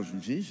disciples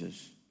of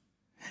Jesus.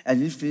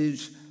 And he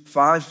feeds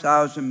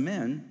 5,000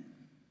 men.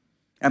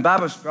 And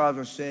Bible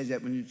scholars say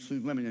that when you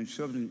include women and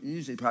children,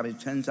 easily probably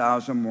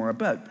 10,000 more.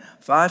 But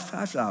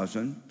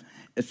 5,000,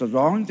 it's a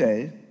long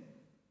day.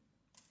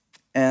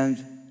 And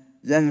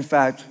then, in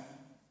fact,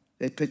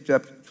 they picked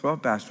up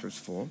 12 baskets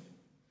full.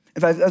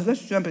 In fact,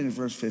 let's jump into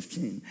verse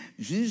 15.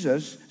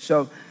 Jesus,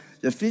 so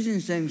the feeding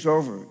thing's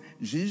over.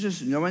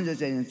 Jesus, knowing that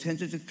they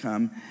intended to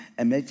come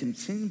and make him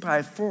king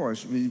by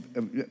force,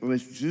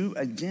 withdrew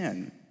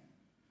again.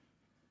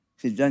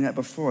 He'd done that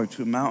before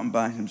to a mountain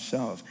by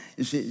himself.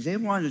 You see, they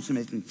wanted to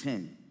make him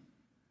king.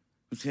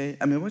 Okay?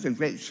 I mean, what a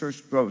great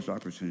church growth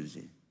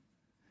opportunity.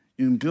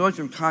 You can build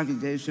your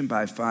congregation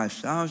by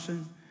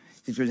 5,000.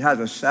 You could have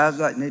a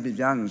satellite maybe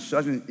down in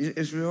southern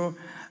Israel.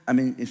 I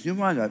mean, if you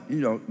want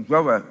to,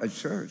 grow a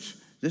church,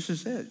 this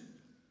is it.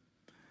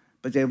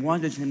 But they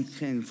wanted him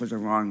king for the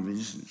wrong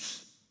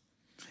reasons.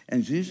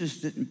 And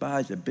Jesus didn't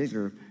buy the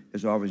bigger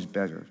is always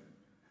better.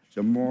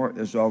 The more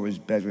is always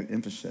better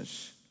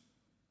emphasis.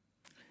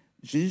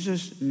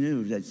 Jesus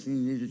knew that he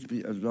needed to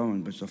be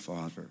alone with the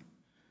Father.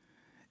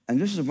 And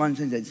this is one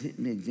thing that hit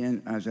me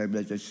again as I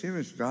read this. Here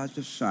is God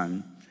the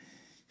Son.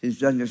 He's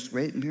done this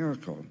great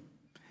miracle.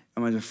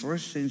 And one of the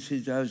first things he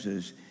does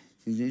is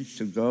he needs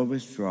to go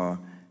withdraw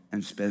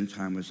and spend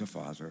time with the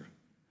Father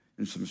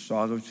in some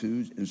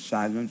solitude, in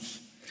silence,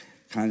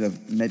 kind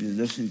of maybe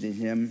listening to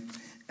him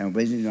and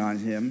waiting on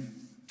him.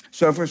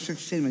 So verse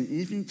 16, when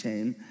evening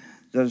came,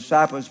 the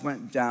disciples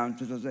went down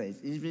to the lake.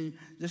 Evening,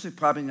 this is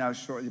probably now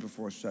shortly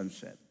before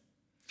sunset.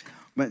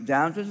 Went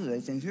down to the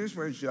lake, and here's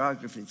where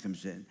geography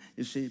comes in.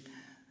 You see,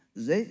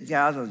 Lake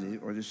Galilee,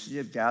 or the Sea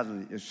of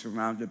Galilee, is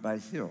surrounded by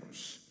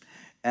hills.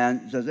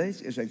 And the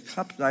lake is a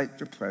cup-like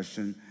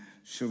depression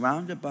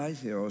surrounded by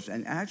hills,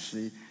 and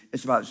actually,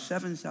 it's about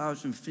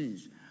 7,000 feet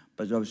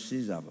below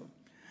sea level.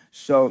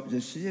 So the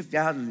Sea of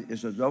Galilee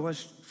is the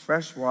lowest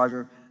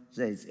freshwater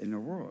lake in the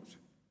world.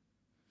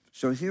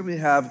 So here we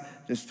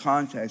have this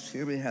context.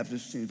 Here we have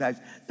this scene. In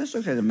fact, let's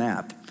look at a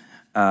map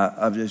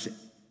of this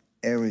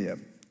area.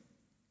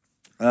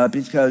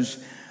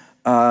 Because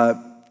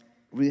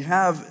we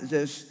have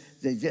this,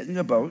 they get in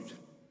a boat.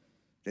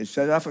 They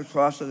set off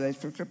across the lake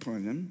for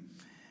Capernaum.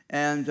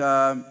 And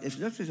if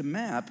you look at the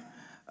map,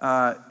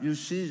 you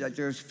see that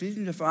there's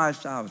feeding the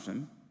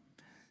 5,000.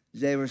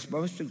 They were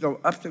supposed to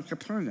go up to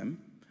Capernaum,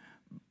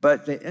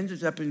 but they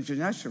ended up in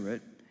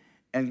Gennesaret.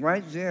 And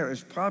right there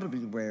is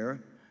probably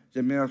where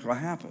the miracle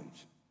happened.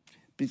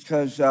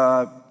 Because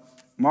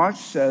Mark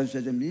says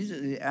that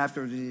immediately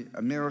after the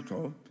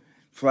miracle,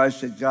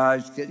 Christ said,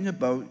 guys, get in the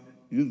boat,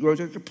 you go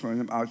to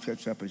Capernaum, I'll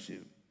catch up with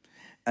you.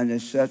 And they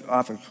set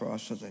off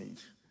across the lake.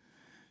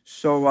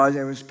 So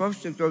they were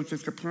supposed to go to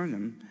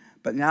Capernaum,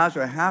 but now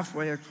they're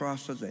halfway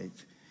across the lake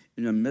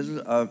in the middle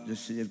of the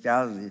Sea of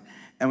Galilee.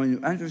 And when you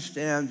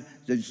understand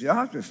the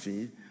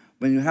geography,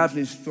 when you have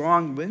these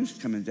strong winds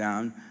coming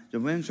down, the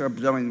winds are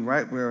blowing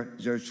right where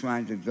they're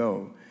trying to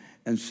go.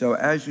 And so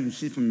as you can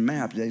see from the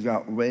map, they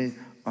got way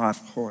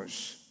off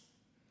course.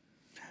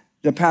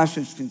 The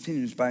passage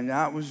continues, by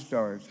now it was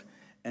dark,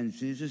 and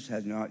Jesus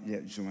had not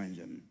yet joined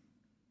them.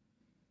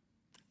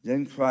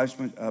 Then Christ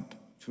went up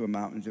to a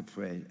mountain to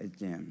pray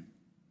again.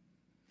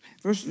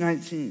 Verse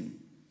 19,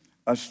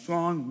 a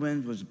strong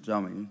wind was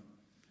blowing,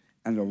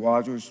 and the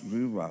waters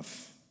grew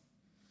rough.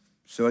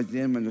 So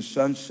again, when the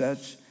sun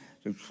sets,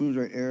 the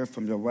cooler air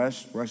from the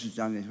west rushes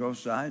down the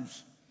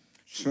hillsides,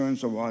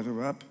 churns the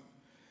water up.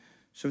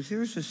 So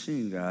here's the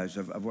scene, guys,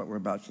 of what we're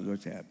about to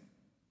look at.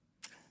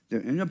 They're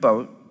in a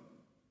boat.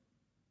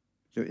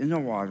 They're in the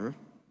water,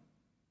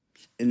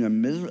 in the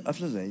middle of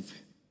the lake,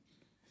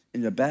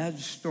 in a bad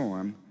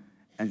storm,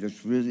 and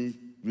it's really,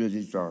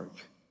 really dark.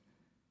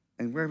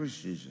 And where was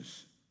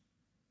Jesus?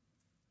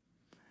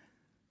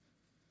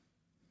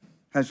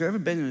 Has there ever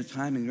been a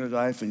time in your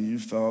life when you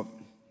felt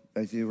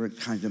like you were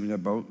kind of in a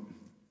boat?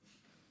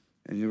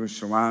 And you were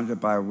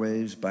surrounded by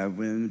waves, by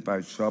wind,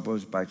 by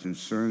troubles, by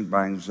concern,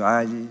 by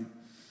anxiety,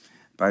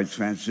 by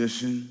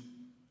transition,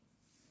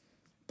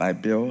 by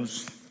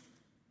bills,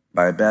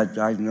 by a bad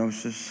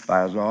diagnosis,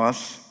 by a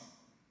loss.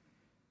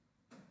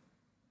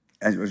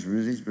 And it was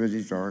really,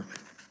 really dark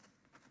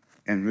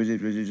and really,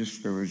 really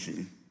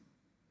discouraging.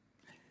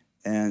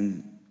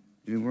 And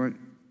you weren't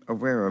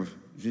aware of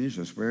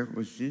Jesus. Where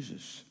was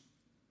Jesus?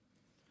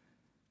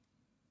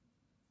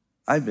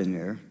 I've been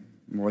there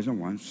more than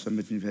once. Some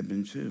of you have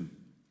been too.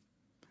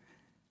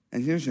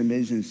 And here's the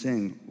amazing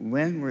thing.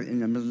 When we're in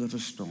the middle of a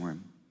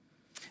storm,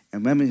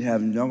 and when we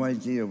have no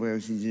idea where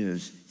he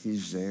is,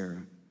 he's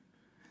there.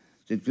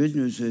 The good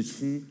news is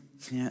he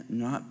can't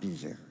not be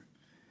there.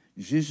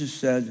 Jesus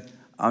said,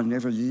 I'll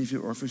never leave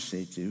you or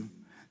forsake you.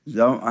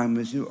 Though I'm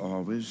with you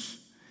always.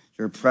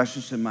 You're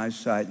precious in my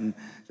sight. And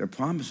their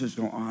promises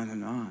go on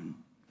and on.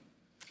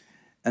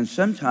 And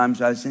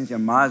sometimes I think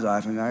in my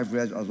life, and I've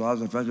read a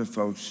lot of other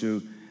folks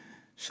who,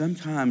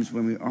 sometimes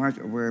when we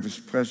aren't aware of his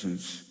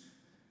presence,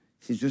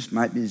 he just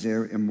might be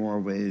there in more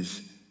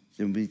ways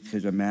than we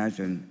could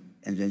imagine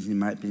and than he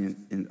might be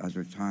in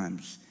other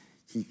times.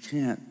 He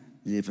can't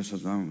leave us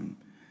alone.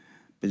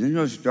 But in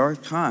those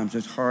dark times,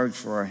 it's hard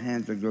for our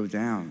hand to go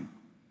down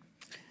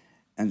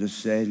and to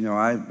say, no,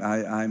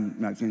 I'm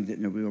not going to get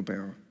in a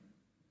wheelbarrow.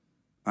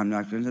 I'm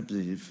not going to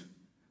believe.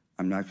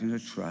 I'm not going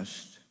to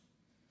trust.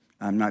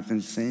 I'm not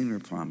going to sing your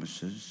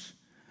promises.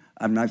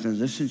 I'm not going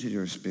to listen to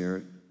your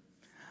spirit.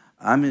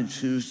 I'm going to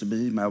choose to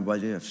believe my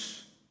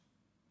what-ifs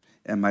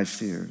and my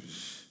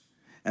fears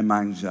and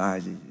my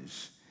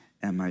anxieties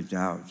and my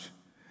doubt.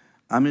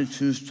 I'm going to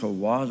choose to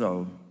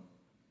wallow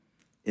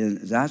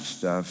in that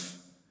stuff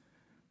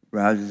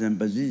rather than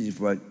believe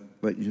what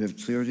you have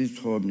clearly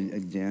told me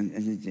again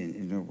and again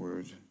in your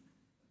word.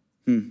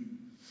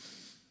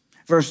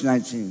 Verse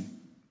 19.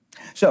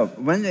 So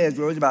when they had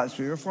rowed about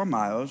 3 or 4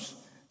 miles,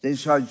 they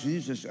saw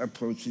Jesus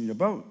approaching the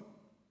boat,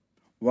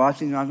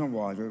 walking on the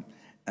water,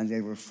 and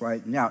they were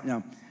frightened out.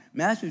 Now,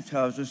 Matthew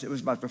tells us it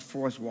was about the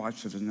 4th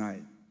watch of the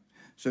night.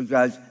 So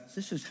guys,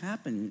 this is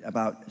happening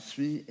about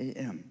 3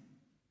 a.m.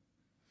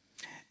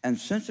 And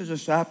since the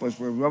disciples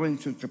were rowing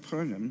to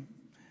Capernaum,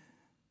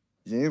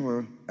 they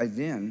were,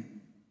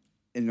 again,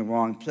 in the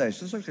wrong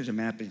place. Let's look at the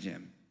map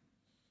again.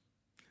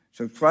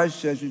 So Christ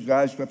says, you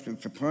guys go up to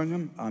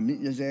Capernaum. I'll meet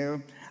you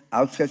there.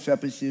 I'll catch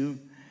up with you.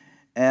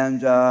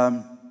 And,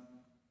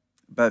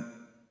 but,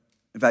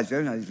 in fact,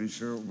 they're not even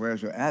sure where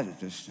they're at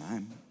this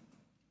time.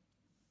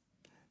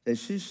 They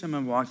see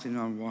someone walking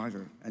on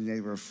water, and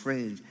they were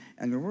afraid.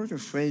 And the word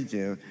afraid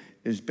there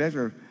is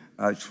better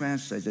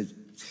translated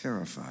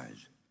terrified.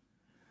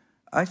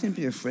 I can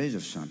be afraid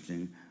of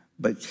something,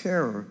 but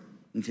terror,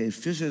 okay,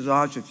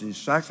 physiologically,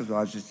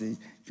 psychologically,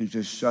 can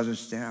just shut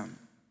us down.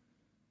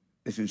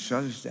 It can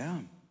shut us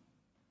down.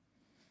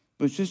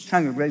 But just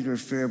kind of regular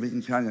fear, we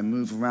can kind of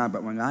move around.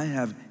 But when I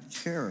have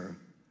terror,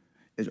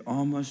 it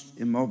almost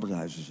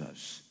immobilizes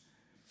us.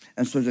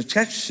 And so the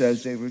text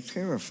says they were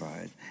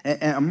terrified.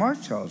 And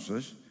Mark tells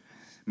us,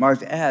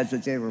 Mark adds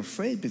that they were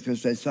afraid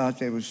because they thought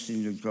they were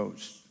seeing a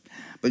ghost.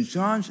 But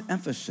John's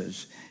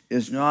emphasis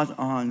is not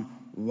on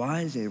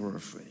why they were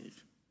afraid.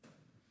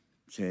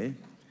 Okay?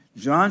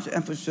 John's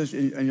emphasis,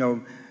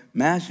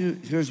 Matthew,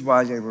 here's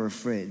why they were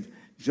afraid.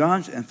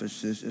 John's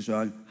emphasis is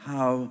on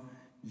how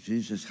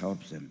Jesus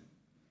helped them,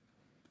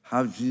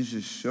 how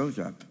Jesus showed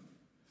up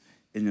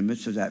in the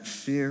midst of that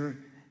fear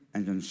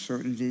and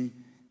uncertainty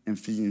and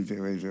feeling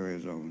very,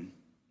 very alone.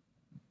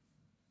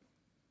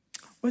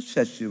 What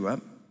sets you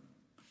up?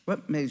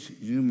 What makes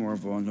you more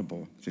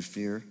vulnerable to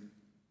fear,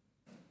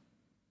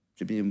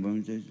 to being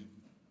wounded,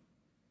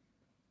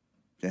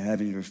 to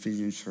having your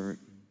feelings hurt,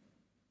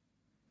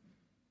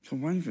 to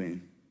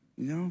wondering,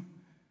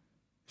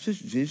 is this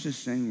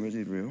Jesus thing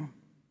really real?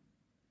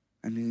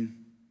 I mean,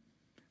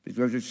 we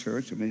go to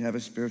church and we have a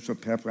spiritual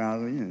pep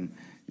rally, and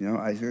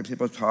I hear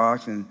people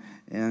talk,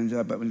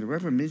 but when the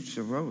river meets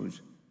the road,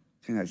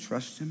 can I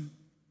trust him?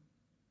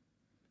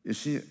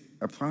 Is he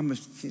a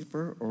promise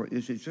keeper, or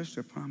is he just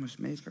a promise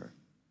maker?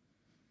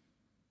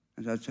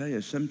 And I'll tell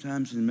you,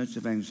 sometimes in the midst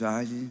of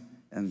anxiety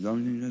and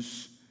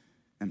loneliness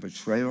and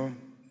betrayal,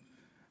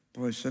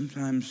 boy,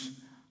 sometimes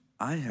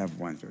I have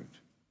wondered,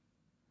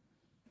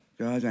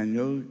 God, I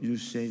know you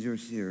say you're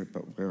here,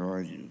 but where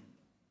are you?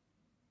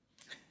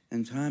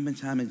 And time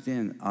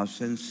again, I'll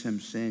sense him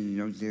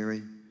saying,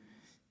 Gary,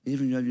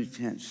 even though you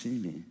can't see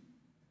me,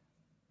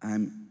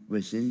 I'm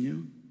within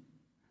you,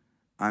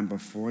 I'm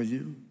before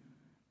you,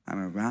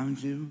 I'm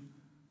around you,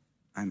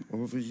 I'm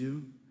over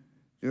you,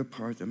 you're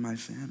part of my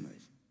family.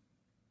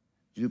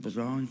 You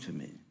belong to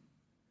me.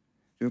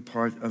 You're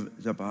part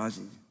of the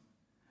body.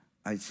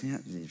 I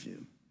can't leave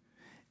you.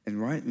 And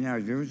right now,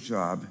 your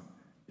job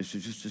is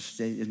to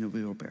stay in the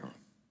wheelbarrow.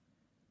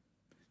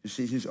 You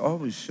see, he's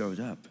always showed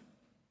up.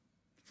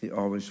 He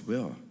always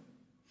will.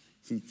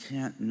 He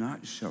can't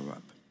not show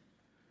up.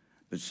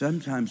 But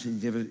sometimes he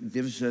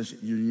gives us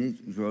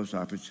unique growth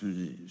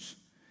opportunities.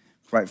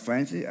 Quite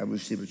frankly, I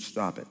wish he would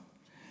stop it.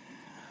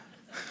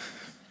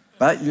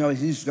 But,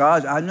 he's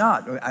God, I'm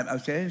not.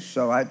 Okay,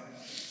 so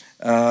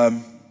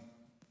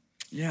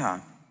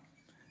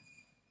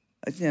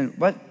Again,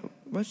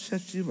 what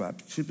sets you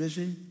up? Too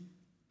busy?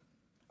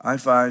 I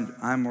find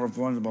I'm more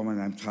vulnerable when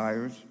I'm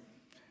tired,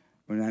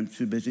 when I'm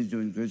too busy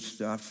doing good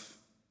stuff,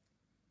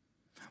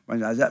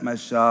 when I let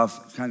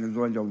myself kind of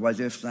go into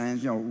what-if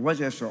land.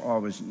 What-ifs are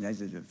always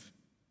negative.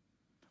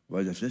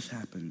 What if this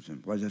happens,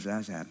 and what if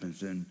that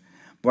happens? And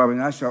boy,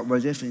 when I start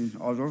what-ifing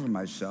all over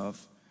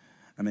myself,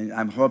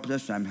 I'm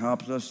hopeless, I'm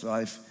helpless,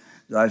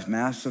 life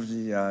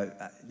massively,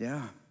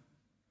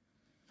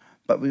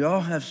 But we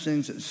all have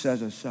things that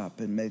set us up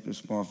and make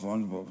us more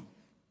vulnerable.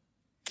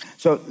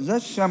 So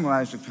let's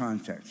summarize the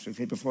context,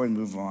 okay, before we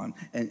move on,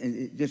 and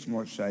it gets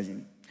more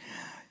exciting.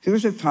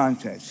 Here's the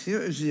context.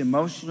 Here is the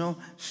emotional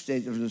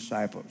state of the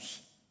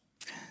disciples.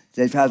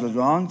 They've had a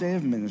long day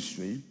of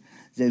ministry.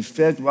 They've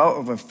fed well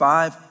over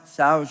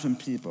 5,000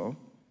 people.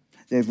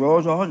 They've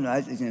rowed all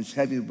night against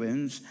heavy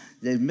winds.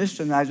 They've missed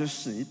a night of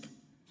sleep.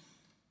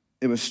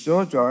 It was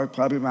still dark,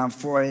 probably around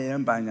 4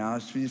 a.m. by now,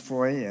 3,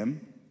 4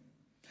 a.m.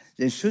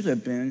 They should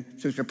have been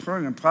to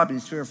Capernaum probably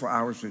 3 or 4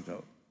 hours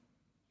ago.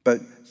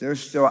 But they're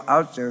still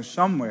out there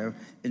somewhere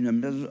in the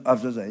middle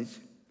of the lake.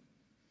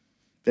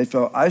 They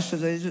felt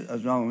isolated,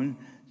 alone.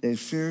 They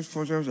feared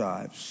for their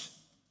lives.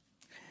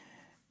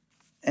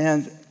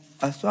 And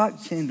a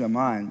thought came to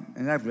mind,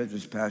 and I've read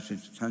this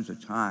passage tons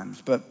of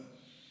times, but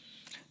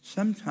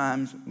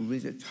sometimes when we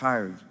get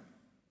tired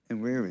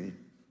and weary,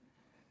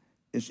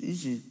 it's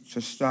easy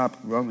to stop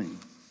rowing.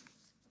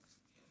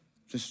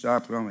 To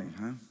stop rowing,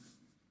 huh?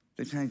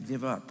 To kind of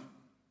give up.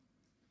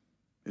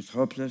 It's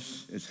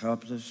hopeless. It's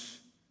helpless.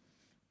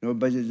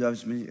 Nobody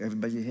loves me.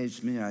 Everybody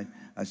hates me.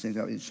 I think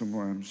I'll eat some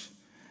worms.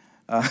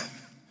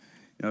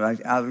 Like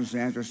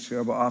Alexander's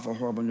terrible, awful,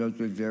 horrible, no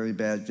good, very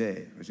bad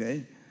day.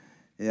 Okay?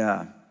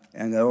 Yeah.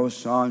 And that old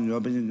song,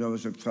 nobody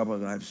knows the trouble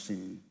that I've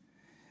seen.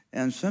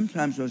 And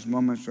sometimes those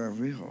moments are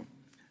real.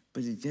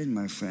 But again,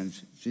 my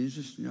friends,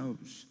 Jesus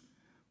knows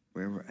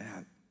where we're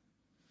at.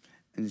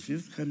 And if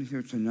you've come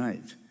here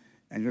tonight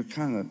and you're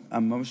kind of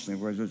emotionally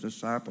where the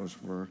disciples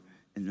were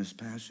in this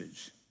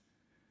passage,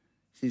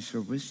 he's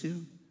here with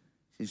you.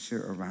 He's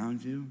here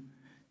around you.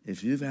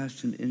 If you've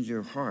asked him into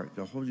your heart,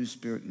 the Holy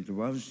Spirit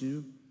indwells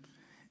you,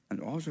 and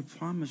all the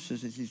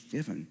promises that he's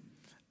given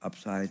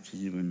apply to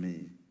you and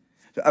me.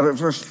 So,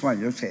 verse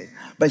 20, okay.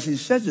 But he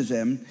said to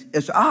them,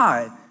 it's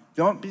I,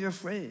 don't be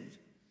afraid.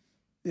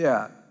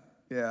 Yeah.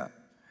 I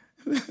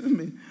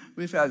mean,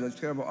 we've had a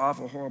terrible,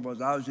 awful, horrible,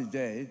 lousy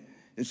day.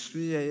 It's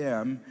 3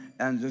 a.m.,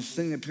 and this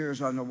thing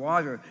appears on the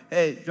water.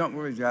 Hey, don't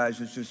worry, guys,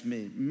 it's just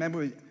me.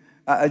 Remember,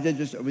 I did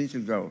this a week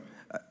ago.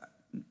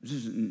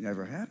 This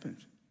never happened.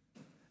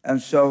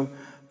 And so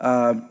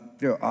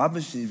they're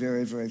obviously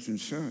very, very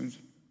concerned.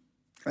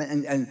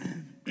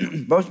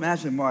 And both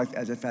Matthew and Mark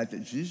as the fact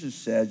that Jesus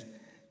said,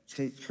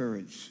 take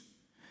courage.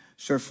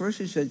 So first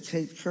he said,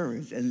 take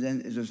courage, and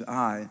then it is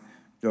I,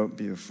 don't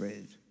be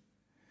afraid.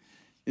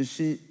 You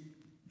see,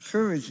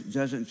 courage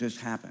doesn't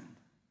just happen.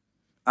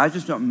 I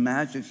just don't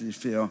magically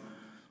feel,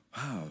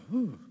 wow,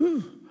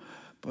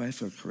 boy, I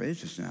feel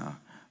courageous now.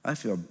 I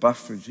feel buff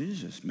for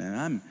Jesus,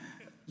 man.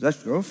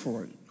 Let's go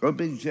for it. Go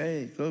Big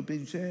J, go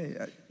Big J,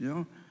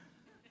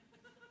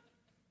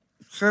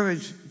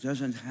 Courage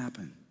doesn't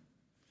happen.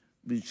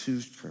 We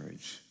choose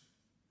courage.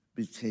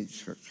 We take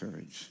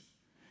courage.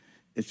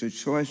 It's a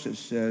choice that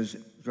says,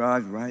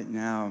 God, right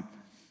now,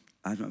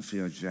 I don't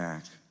feel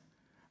jack.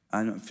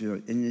 I don't feel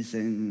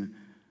anything,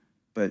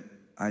 but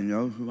I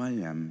know who I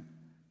am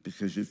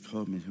because you've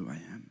told me who I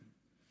am.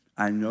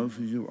 I know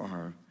who you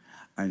are.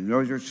 I know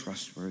you're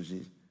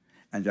trustworthy,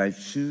 and I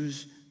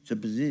choose to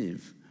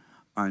believe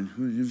on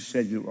who you've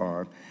said you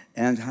are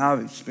and how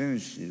I've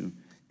experienced you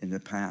in the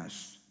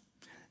past.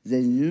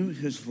 They knew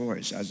his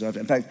voice. I love it.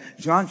 In fact,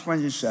 John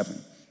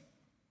 27,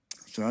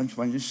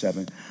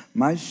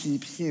 my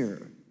sheep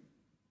hear.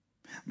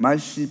 My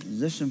sheep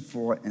listen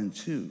for and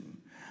to.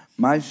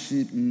 My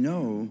sheep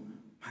know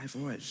my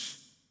voice.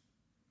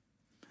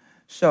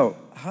 So,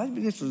 how do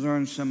we get to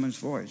learn someone's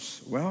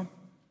voice? Well,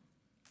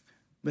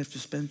 we have to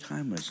spend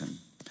time with them.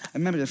 I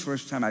remember the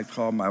first time I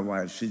called my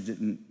wife, she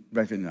didn't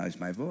recognize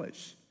my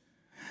voice.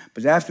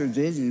 But after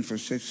dating for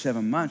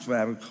 6-7 months, when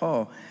I would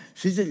call,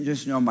 she didn't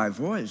just know my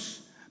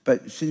voice,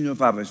 but she knew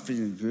if I was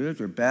feeling good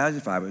or bad,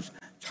 if I was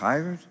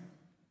tired.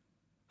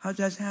 How did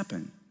that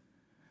happen?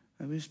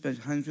 Well, we spent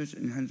hundreds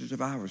and hundreds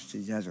of hours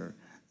together,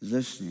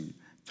 listening,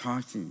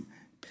 talking,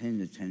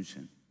 paying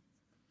attention.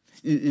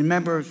 You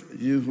remember,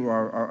 you who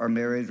are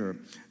married or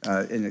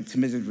in a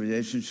committed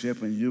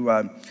relationship, when you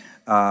were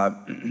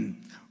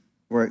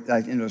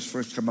like in those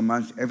first couple of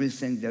months,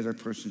 everything the other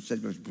person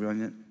said was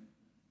brilliant.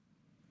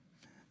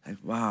 Like,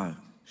 wow,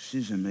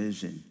 she's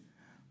amazing.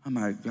 Oh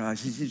my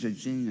gosh, he's a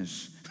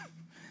genius.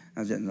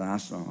 That didn't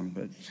last long,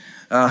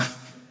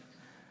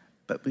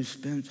 but we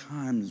spend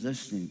time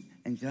listening.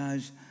 And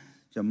guys,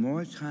 the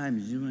more time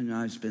you and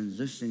I spend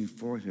listening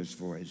for his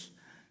voice,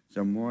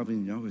 the more we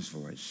know his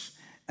voice,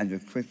 and the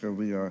quicker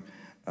we are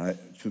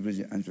to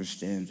really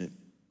understand it.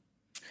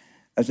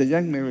 As a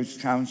young marriage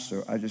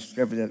counselor, I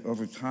discovered that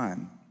over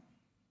time,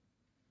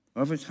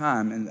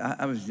 and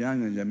I was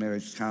young in the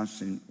marriage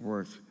counseling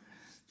work,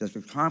 that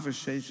the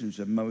conversations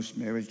of most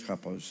married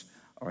couples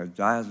are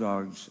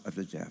dialogues of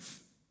the deaf.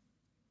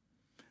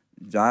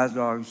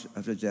 Dialogues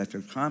of the deaf.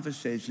 They're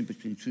conversations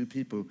between two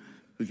people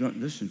who don't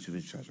listen to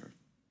each other.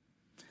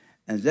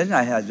 And then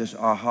I had this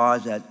aha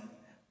that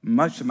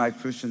much of my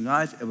Christian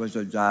life, it was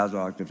a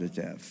dialogue of the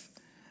deaf.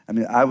 I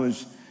mean, I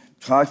was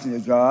talking to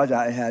God.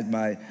 I had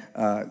my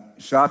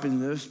shopping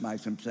list, my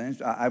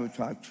complaints. I would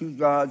talk to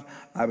God.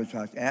 I would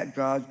talk at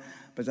God.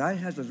 But I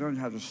had to learn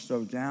how to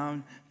slow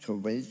down, to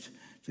wait,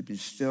 to be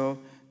still,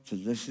 to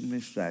listen,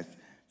 reflect,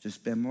 to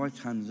spend more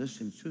time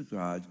listening to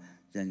God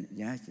than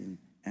yakking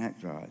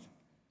at God.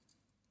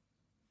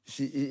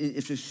 See,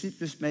 if the sheep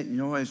just make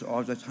noise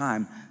all the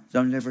time,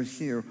 they'll never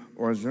hear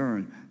or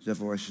learn the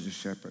voice of the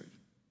shepherd.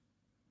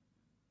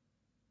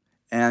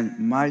 And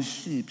my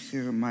sheep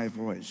hear my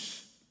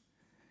voice.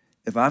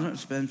 If I don't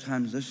spend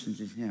time listening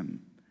to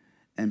him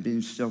and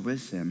being still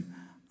with him,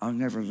 I'll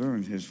never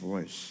learn his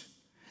voice.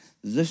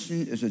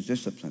 Listening is a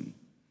discipline.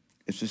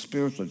 It's a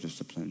spiritual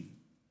discipline.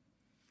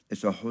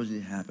 It's a holy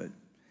habit.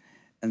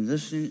 And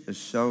listening is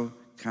so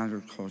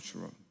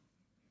countercultural.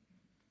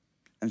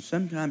 And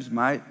sometimes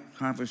my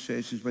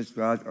conversations with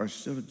God are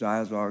still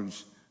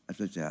dialogues of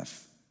the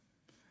deaf.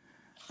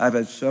 I've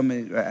had so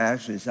many,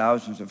 actually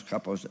thousands of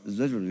couples,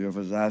 literally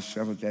over the last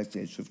several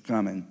decades who've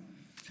come. And,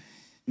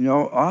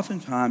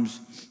 oftentimes,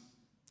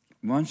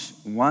 once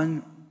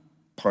one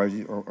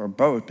party, or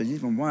both, but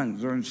even one,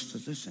 learns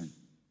to listen.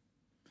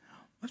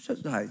 What's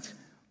it like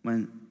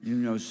when you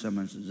know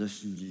someone's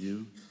listening to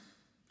you?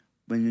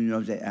 When you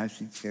know they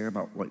actually care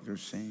about what you're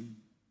saying?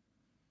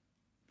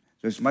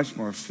 There's much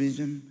more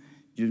freedom.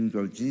 You can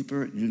go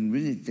deeper. You can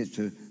really get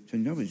to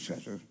know each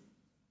other.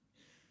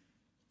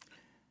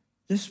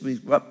 This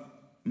week, what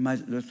might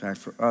it look like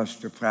for us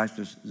to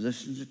practice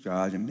listening to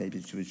God and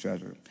maybe to each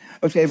other?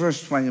 Okay,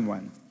 verse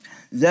 21.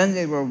 Then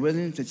they were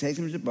willing to take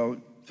him to the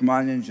boat, come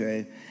on in,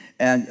 Jay,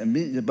 and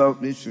immediately the boat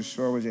reached the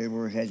shore where they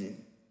were heading.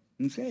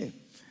 Okay,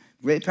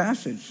 great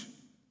passage.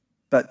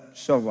 But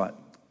so what?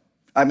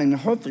 I mean,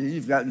 hopefully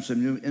you've gotten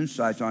some new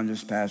insights on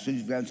this passage.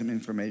 You've gotten some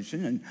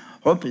information, and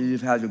hopefully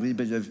you've had a wee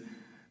bit of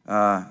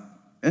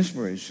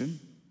inspiration.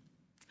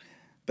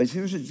 But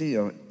here's the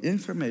deal.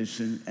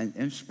 Information and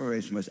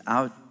inspiration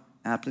without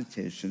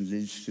application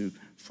leads to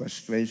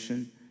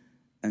frustration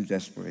and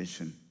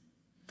desperation.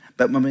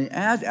 But when we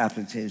add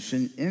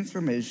application,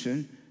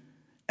 information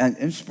and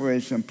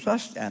inspiration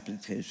plus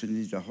application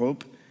leads to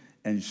hope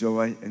and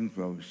joy and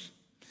growth.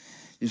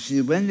 You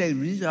see, when they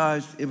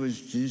realized it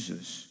was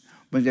Jesus,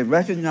 when they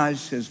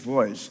recognized his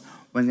voice,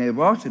 when they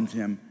welcomed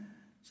him,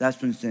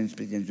 that's when things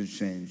begin to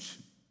change.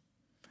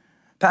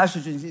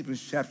 Passage in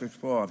Hebrews chapter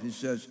 12, he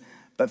says,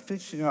 but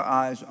fixing our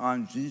eyes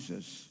on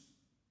Jesus,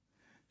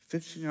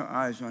 fixing our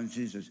eyes on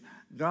Jesus.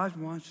 God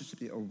wants us to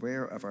be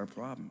aware of our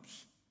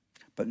problems,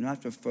 but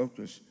not to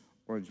focus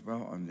or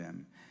dwell on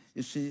them.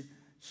 You see,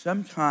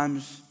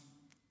 sometimes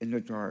in the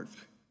dark,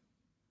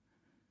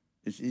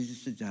 it's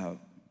easy to doubt.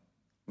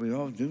 We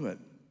all do it.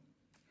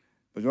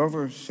 But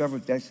over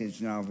several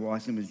decades now of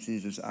walking with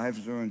Jesus,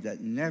 I've learned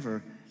that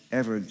never,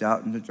 ever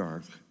doubt in the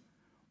dark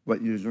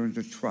what you learn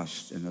to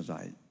trust in the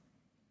light.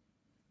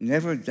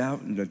 Never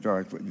doubt in the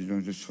dark what you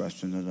learn to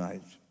trust in the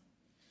light.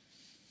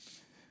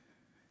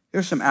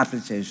 Here's some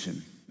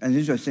application. And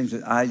these are things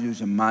that I use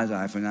in my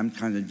life when I'm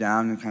kind of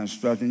down and kind of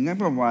struggling.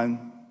 Number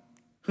one,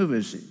 who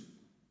is he?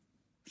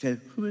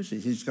 Okay, who is he?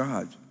 He's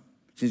God.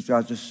 He's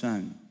God the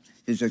Son.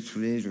 He's a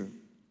creator.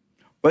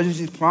 What has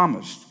he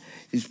promised?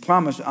 He's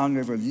promised, I'll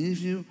never leave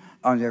you.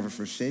 I'll never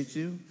forsake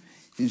you.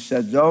 He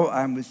said, though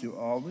I'm with you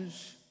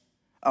always,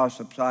 I'll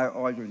supply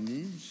all your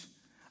needs.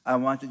 I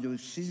want to do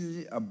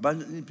exceedingly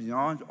abundantly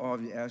beyond all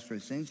the ask for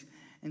things.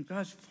 And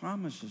God's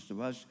promises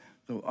to us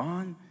go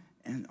on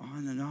and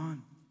on and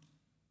on.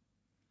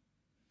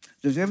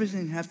 Does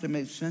everything have to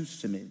make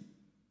sense to me?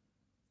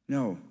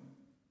 No.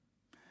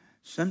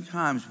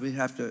 Sometimes we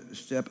have to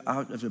step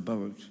out of the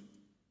boat.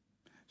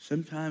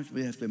 Sometimes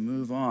we have to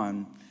move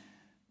on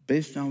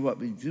based on what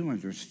we do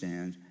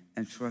understand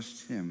and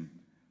trust him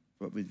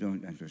for what we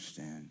don't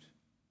understand.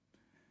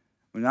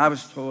 When I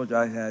was told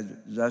I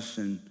had less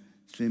than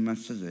 3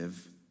 months to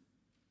live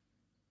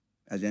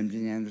at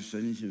MD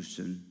Anderson in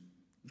Houston,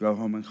 go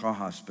home and call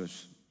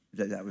hospice,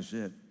 that was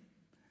it.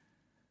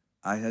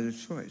 I had a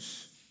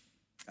choice.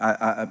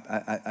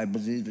 I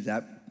believed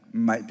that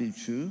might be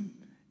true,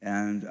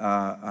 and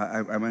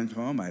I went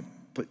home. I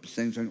put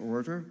things in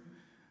order.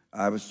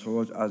 I was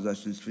told I was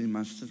less than 3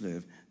 months to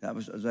live. That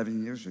was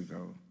 11 years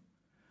ago.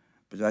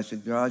 But I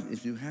said, God,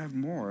 if you have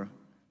more,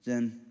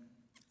 then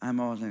I'm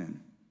all in.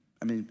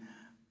 I mean,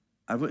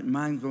 I wouldn't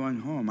mind going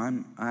home.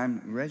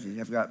 I'm ready.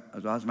 I've got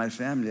a lot of my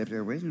family up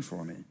there waiting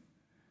for me.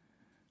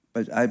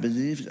 But I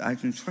believe that I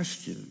can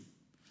trust you.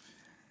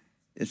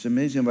 It's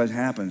amazing what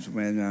happens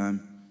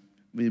when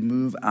we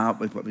move out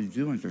with what we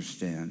do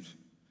understand,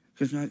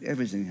 because not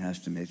everything has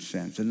to make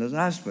sense. And the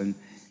last one,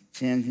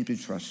 can he be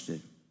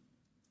trusted?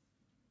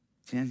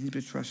 Can he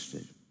be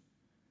trusted?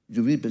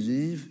 Do we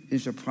believe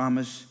he's a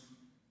promise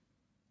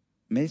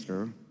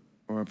maker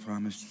or a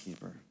promise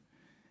keeper?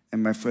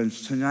 And my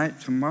friends,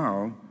 tonight,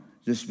 tomorrow,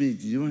 this week,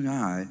 you and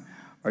I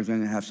are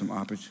going to have some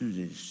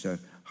opportunities to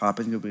hop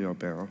in the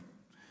wheelbarrow,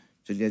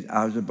 to get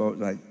out of the boat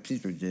like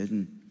Peter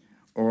did,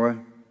 or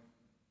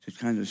to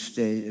kind of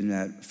stay in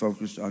that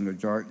focus on the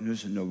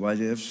darkness and the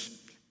what-ifs.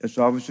 It's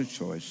always a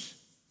choice.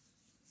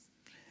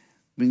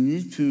 We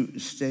need to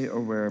stay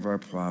aware of our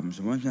problems.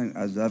 And one thing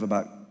I love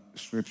about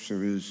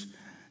Scripture is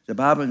the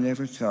Bible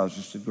never tells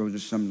us to go to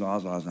some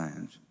la-la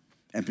land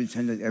and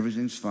pretend that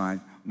everything's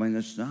fine when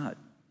it's not.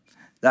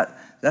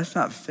 That's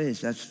not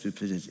faith, that's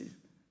stupidity.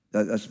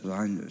 That's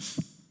blindness,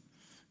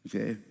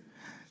 okay?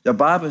 The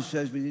Bible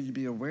says we need to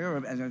be aware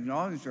of and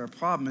acknowledge our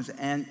problems,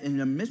 and in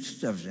the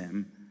midst of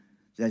them,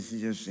 that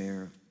he is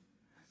there,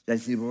 that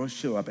he will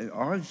show up. And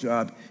our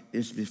job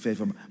is to be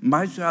faithful.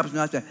 My job is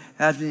not to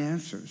have the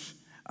answers.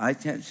 I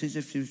can't see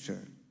the future,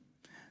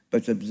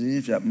 but to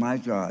believe that my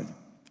God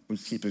will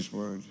keep his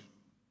word.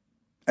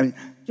 I mean,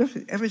 look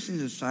at everything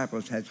the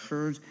disciples had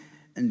heard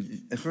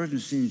and heard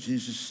and seen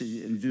Jesus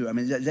see and do. I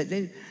mean,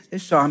 they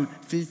saw him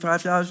feed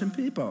 5,000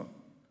 people.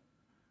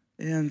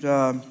 And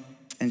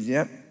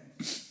yet,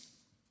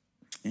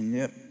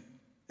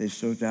 they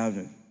still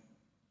doubted.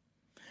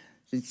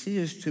 The key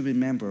is to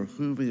remember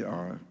who we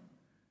are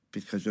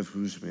because of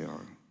whose we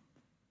are.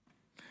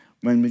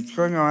 When we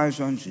turn our eyes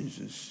on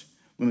Jesus,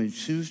 when we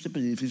choose to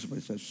believe he's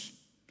with us,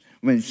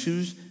 when we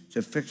choose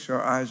to fix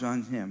our eyes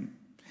on him,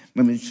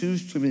 when we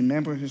choose to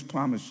remember his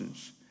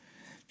promises,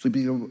 to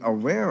be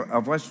aware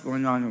of what's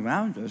going on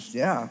around us,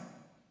 yeah,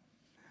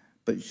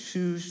 but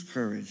choose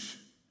courage.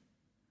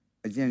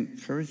 Again,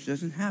 courage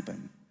doesn't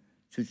happen.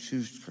 To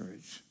choose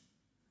courage,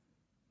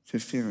 to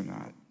fear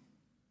not,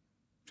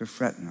 to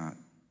fret not,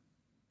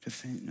 to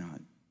faint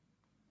not.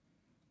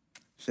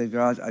 Say,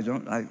 God, I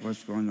don't like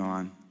what's going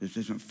on. This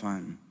isn't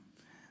fun.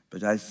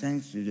 But I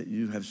thank you that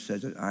you have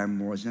said that I am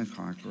more than a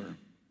conqueror.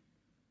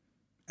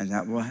 And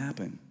that will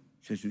happen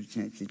because you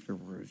can't keep your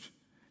words.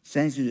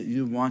 Thank you that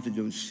you want to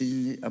do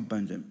exceedingly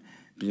abundant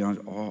beyond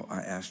all I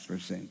ask or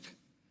think.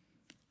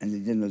 And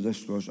again, the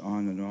list goes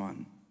on and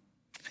on.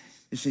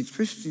 You see,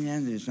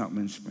 Christianity is not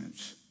wind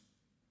sprints.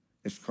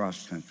 It's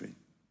cross country.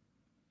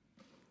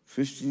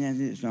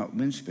 Christianity is not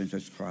wind sprints,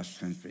 it's cross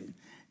country.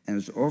 And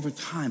it's over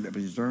time that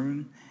we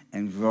learn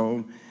and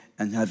grow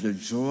and have the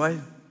joy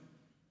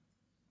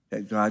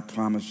that God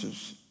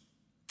promises.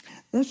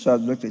 Let's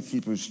look at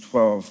Hebrews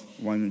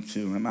 12, 1 and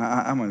 2.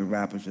 I'm going to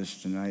wrap with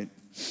this tonight.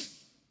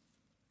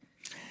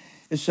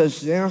 It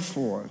says,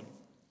 therefore,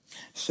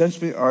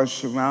 since we are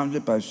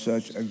surrounded by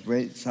such a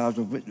great cloud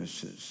of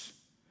witnesses,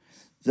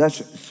 let's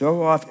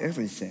throw off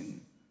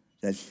everything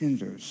that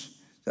hinders,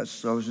 that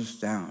slows us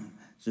down,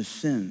 the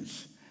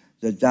sins,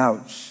 the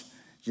doubts,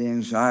 the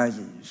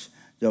anxieties,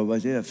 the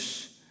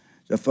what-ifs,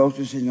 the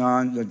focusing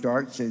on the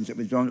dark things that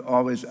we don't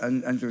always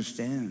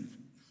understand.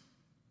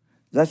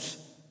 Let's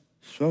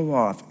throw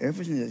off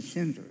everything that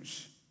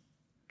hinders.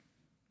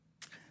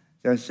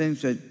 There are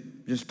things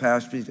that this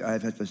past week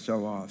I've had to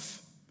throw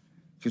off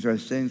because there are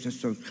things that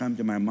still come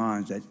to my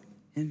mind that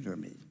hinder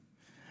me.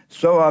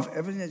 Throw off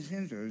everything that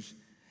hinders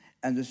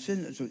and the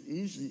sin that so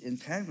easily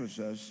entangles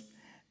us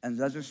and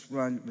let us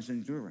run with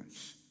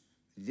endurance.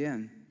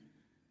 Again,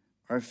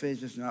 our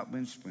faith is not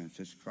wind sprints,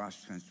 it's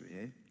cross country,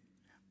 eh?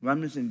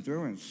 Run with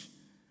endurance,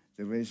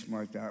 the race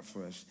marked out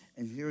for us.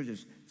 And here it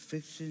is,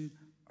 fixing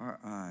our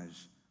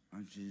eyes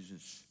on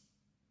Jesus.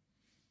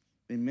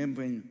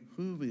 Remembering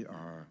who we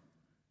are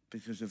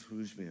because of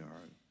whose we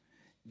are.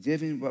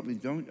 Giving what we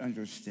don't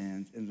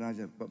understand in light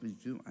of what we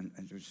do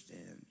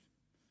understand.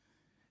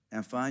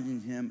 And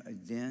finding him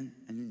again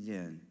and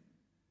again,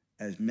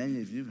 as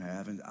many of you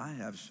have, and I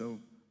have so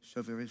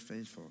very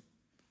faithful.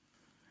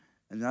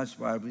 And that's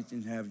why we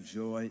can have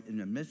joy in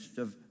the midst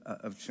of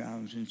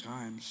challenging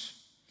times.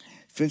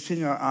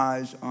 Fixing our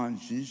eyes on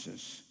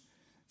Jesus,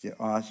 the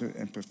author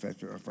and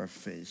perfecter of our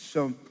faith.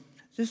 So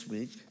this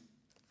week,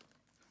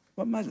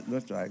 what might it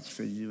look like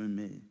for you and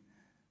me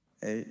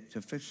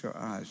to fix our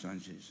eyes on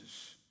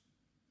Jesus?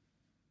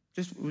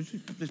 Would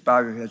you just bow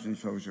your heads and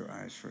close your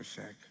eyes for a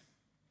sec?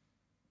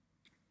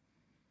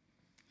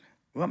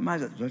 What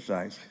might it look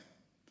like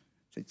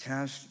to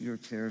cast your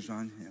cares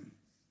on him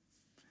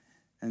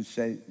and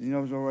say, you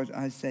know, Lord,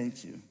 I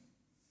thank you.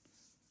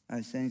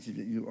 I thank you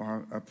that you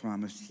are a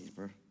promise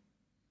keeper.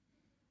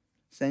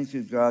 Thank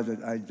you, God,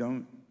 that I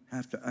don't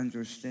have to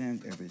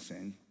understand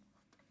everything,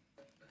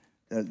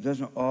 that it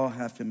doesn't all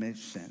have to make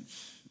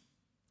sense,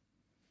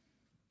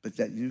 but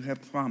that you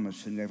have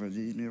promised to never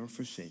leave me or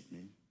forsake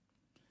me.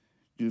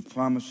 You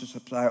promised to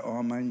supply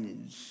all my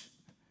needs.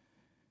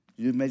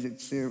 You made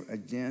it clear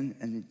again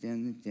and again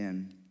and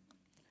again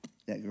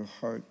that your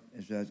heart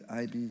is that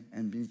I be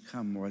and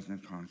become more than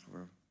a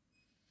conqueror.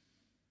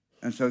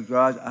 And so,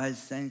 God, I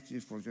thank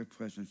you for your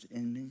presence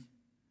in me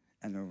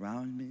and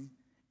around me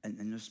and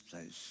in this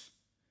place.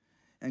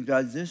 And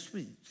God, this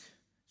week,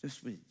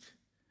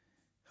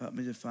 help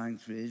me to find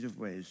creative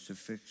ways to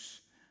fix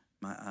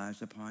my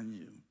eyes upon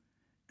you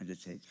and to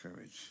take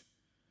courage.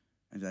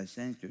 And I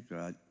thank you,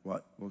 God,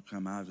 what will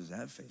come out of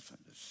that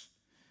faithfulness.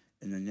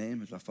 In the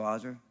name of the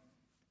Father,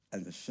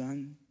 and the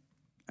Son,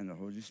 and the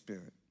Holy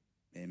Spirit.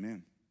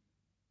 Amen.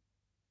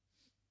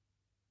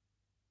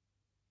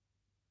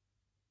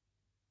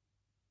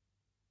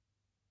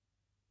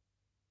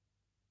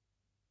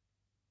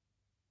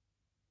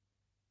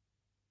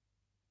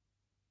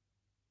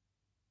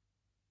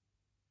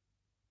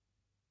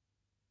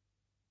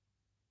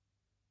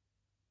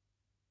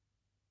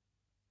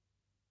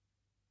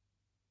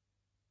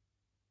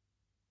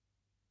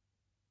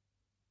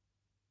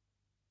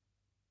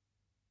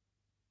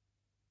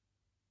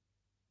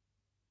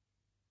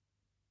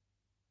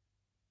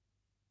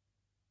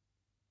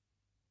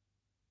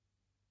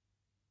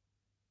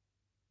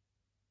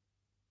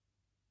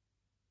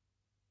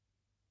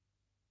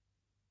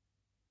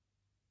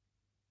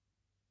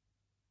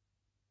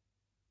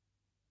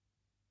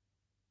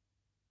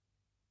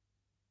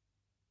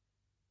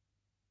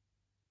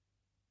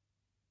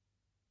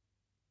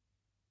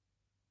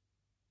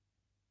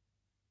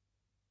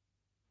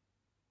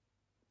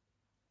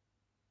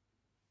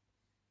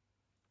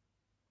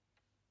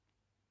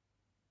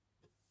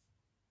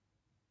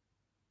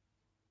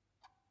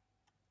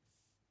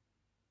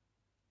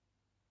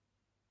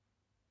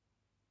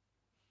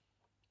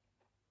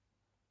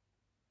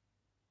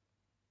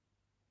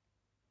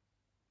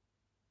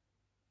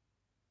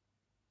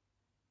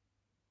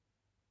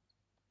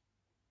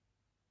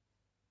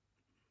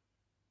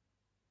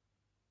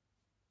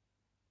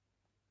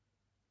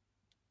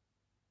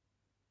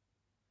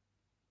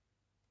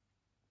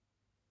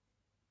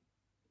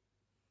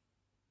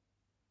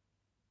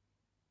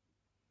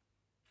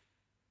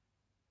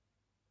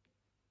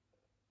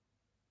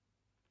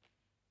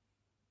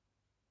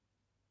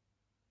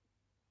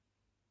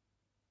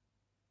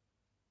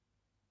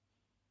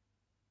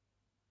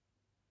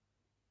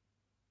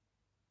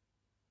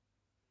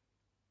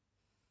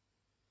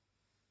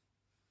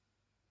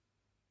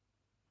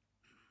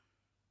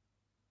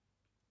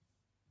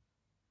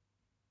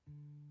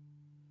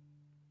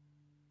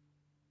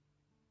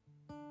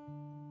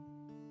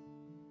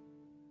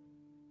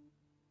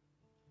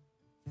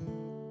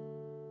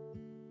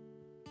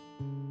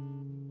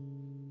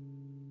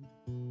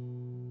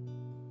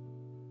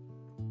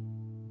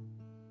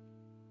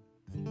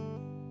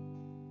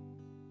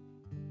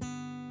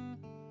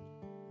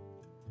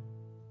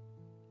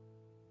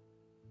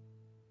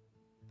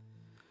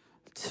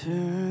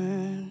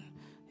 turn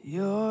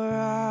your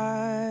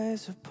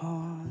eyes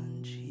upon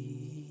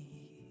Jesus.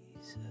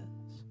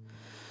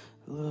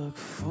 Look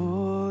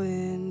full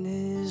in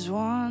his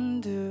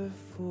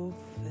wonderful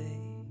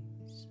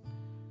face,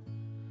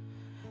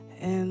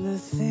 and the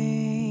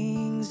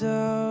things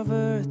of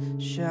earth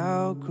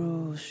shall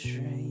grow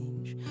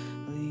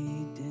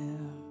strangely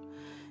dim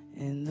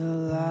in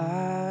the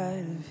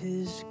light of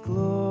his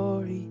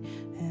glory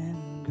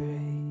and grace.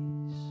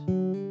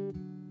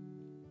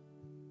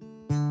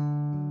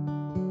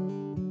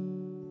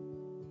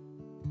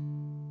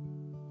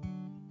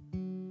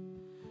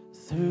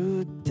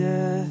 Through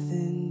death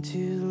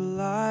into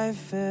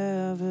life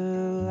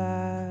everlasting,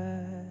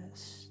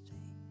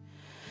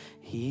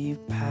 he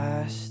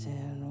passed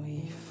and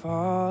we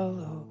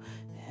follow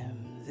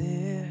him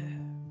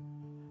there.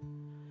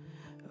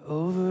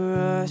 Over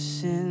us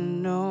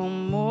sin no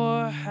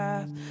more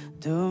hath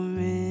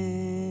dominion,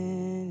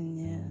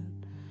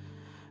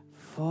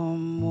 for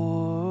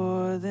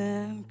more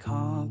than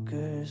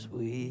conquerors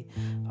we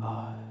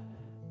are.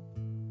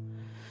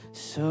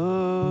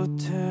 So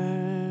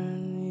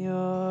turn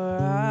your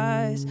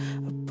eyes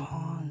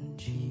upon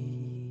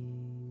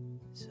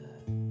Jesus.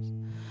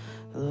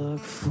 Look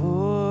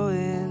full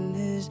in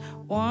his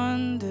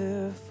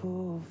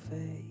wonderful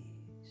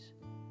face,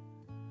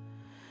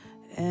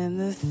 and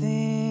the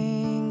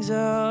things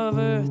of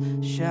earth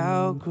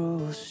shall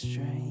grow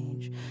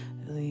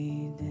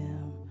strangely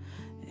dim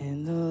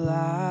in the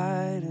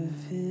light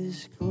of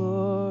his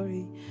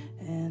glory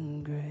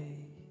and grace.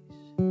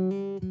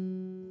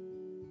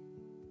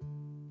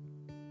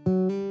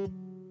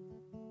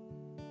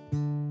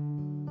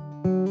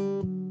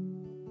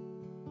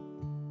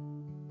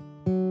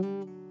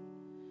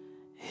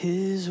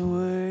 His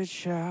word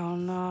shall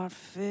not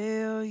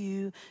fail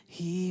you,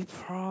 he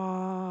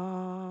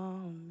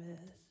promised.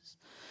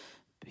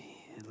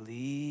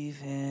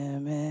 Believe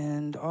him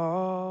and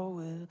all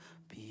will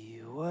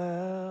be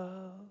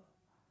well.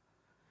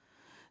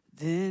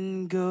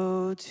 Then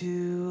go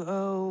to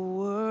a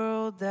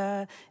world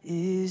that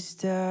is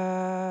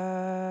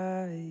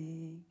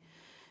dying,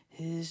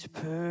 his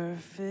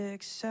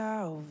perfect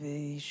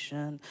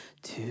salvation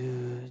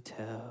to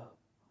tell.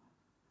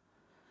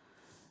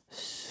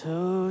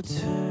 So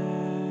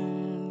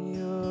turn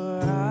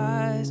your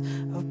eyes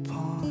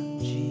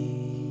upon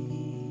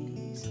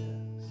Jesus.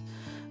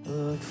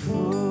 Look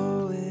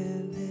full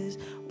in his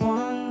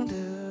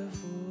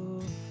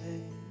wonderful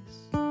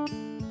face,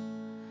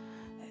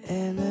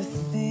 and the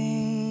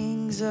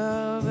things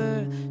of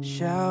earth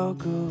shall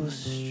grow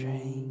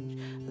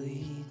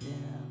strangely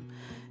dim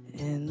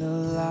in the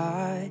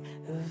light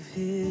of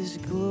his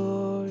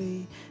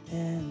glory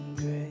and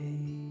grace.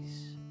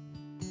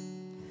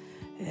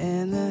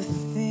 And the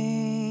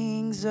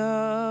things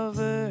of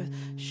earth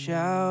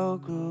shall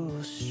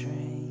grow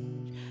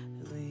strangely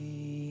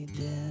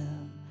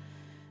dim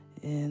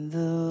in the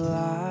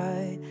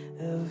light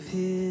of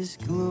his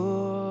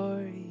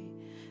glory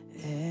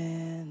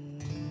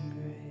and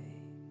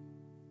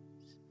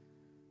grace.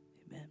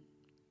 Amen.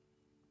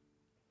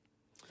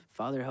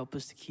 Father, help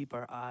us to keep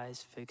our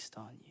eyes fixed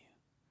on you.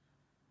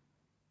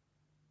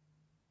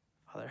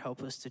 Father,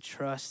 help us to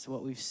trust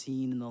what we've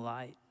seen in the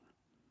light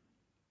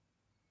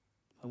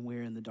when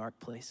we're in the dark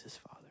places,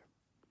 Father.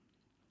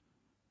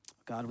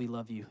 God, we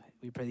love you.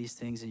 We pray these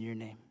things in your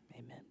name.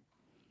 Amen.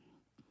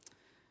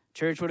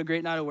 Church, what a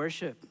great night of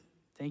worship.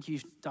 Thank you,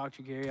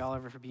 Dr. Gary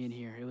Oliver, for being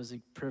here. It was a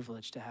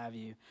privilege to have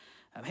you.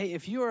 Hey,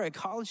 if you are a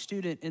college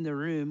student in the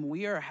room,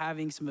 we are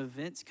having some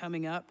events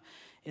coming up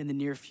in the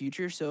near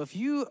future. So if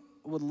you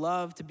would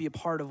love to be a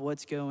part of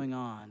what's going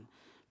on,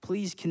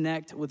 please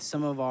connect with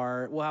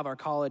we'll have our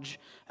college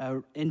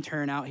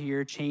intern out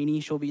here,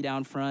 Cheney. She'll be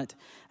down front.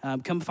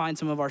 Come find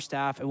some of our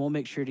staff, and we'll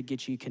make sure to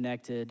get you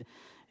connected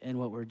in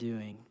what we're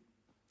doing.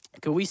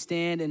 Could we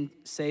stand and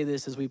say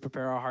this as we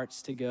prepare our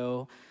hearts to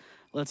go?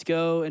 Let's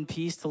go in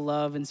peace to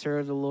love and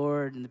serve the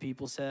Lord. And the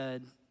people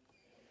said,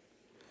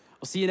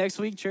 we'll see you next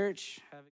week, church.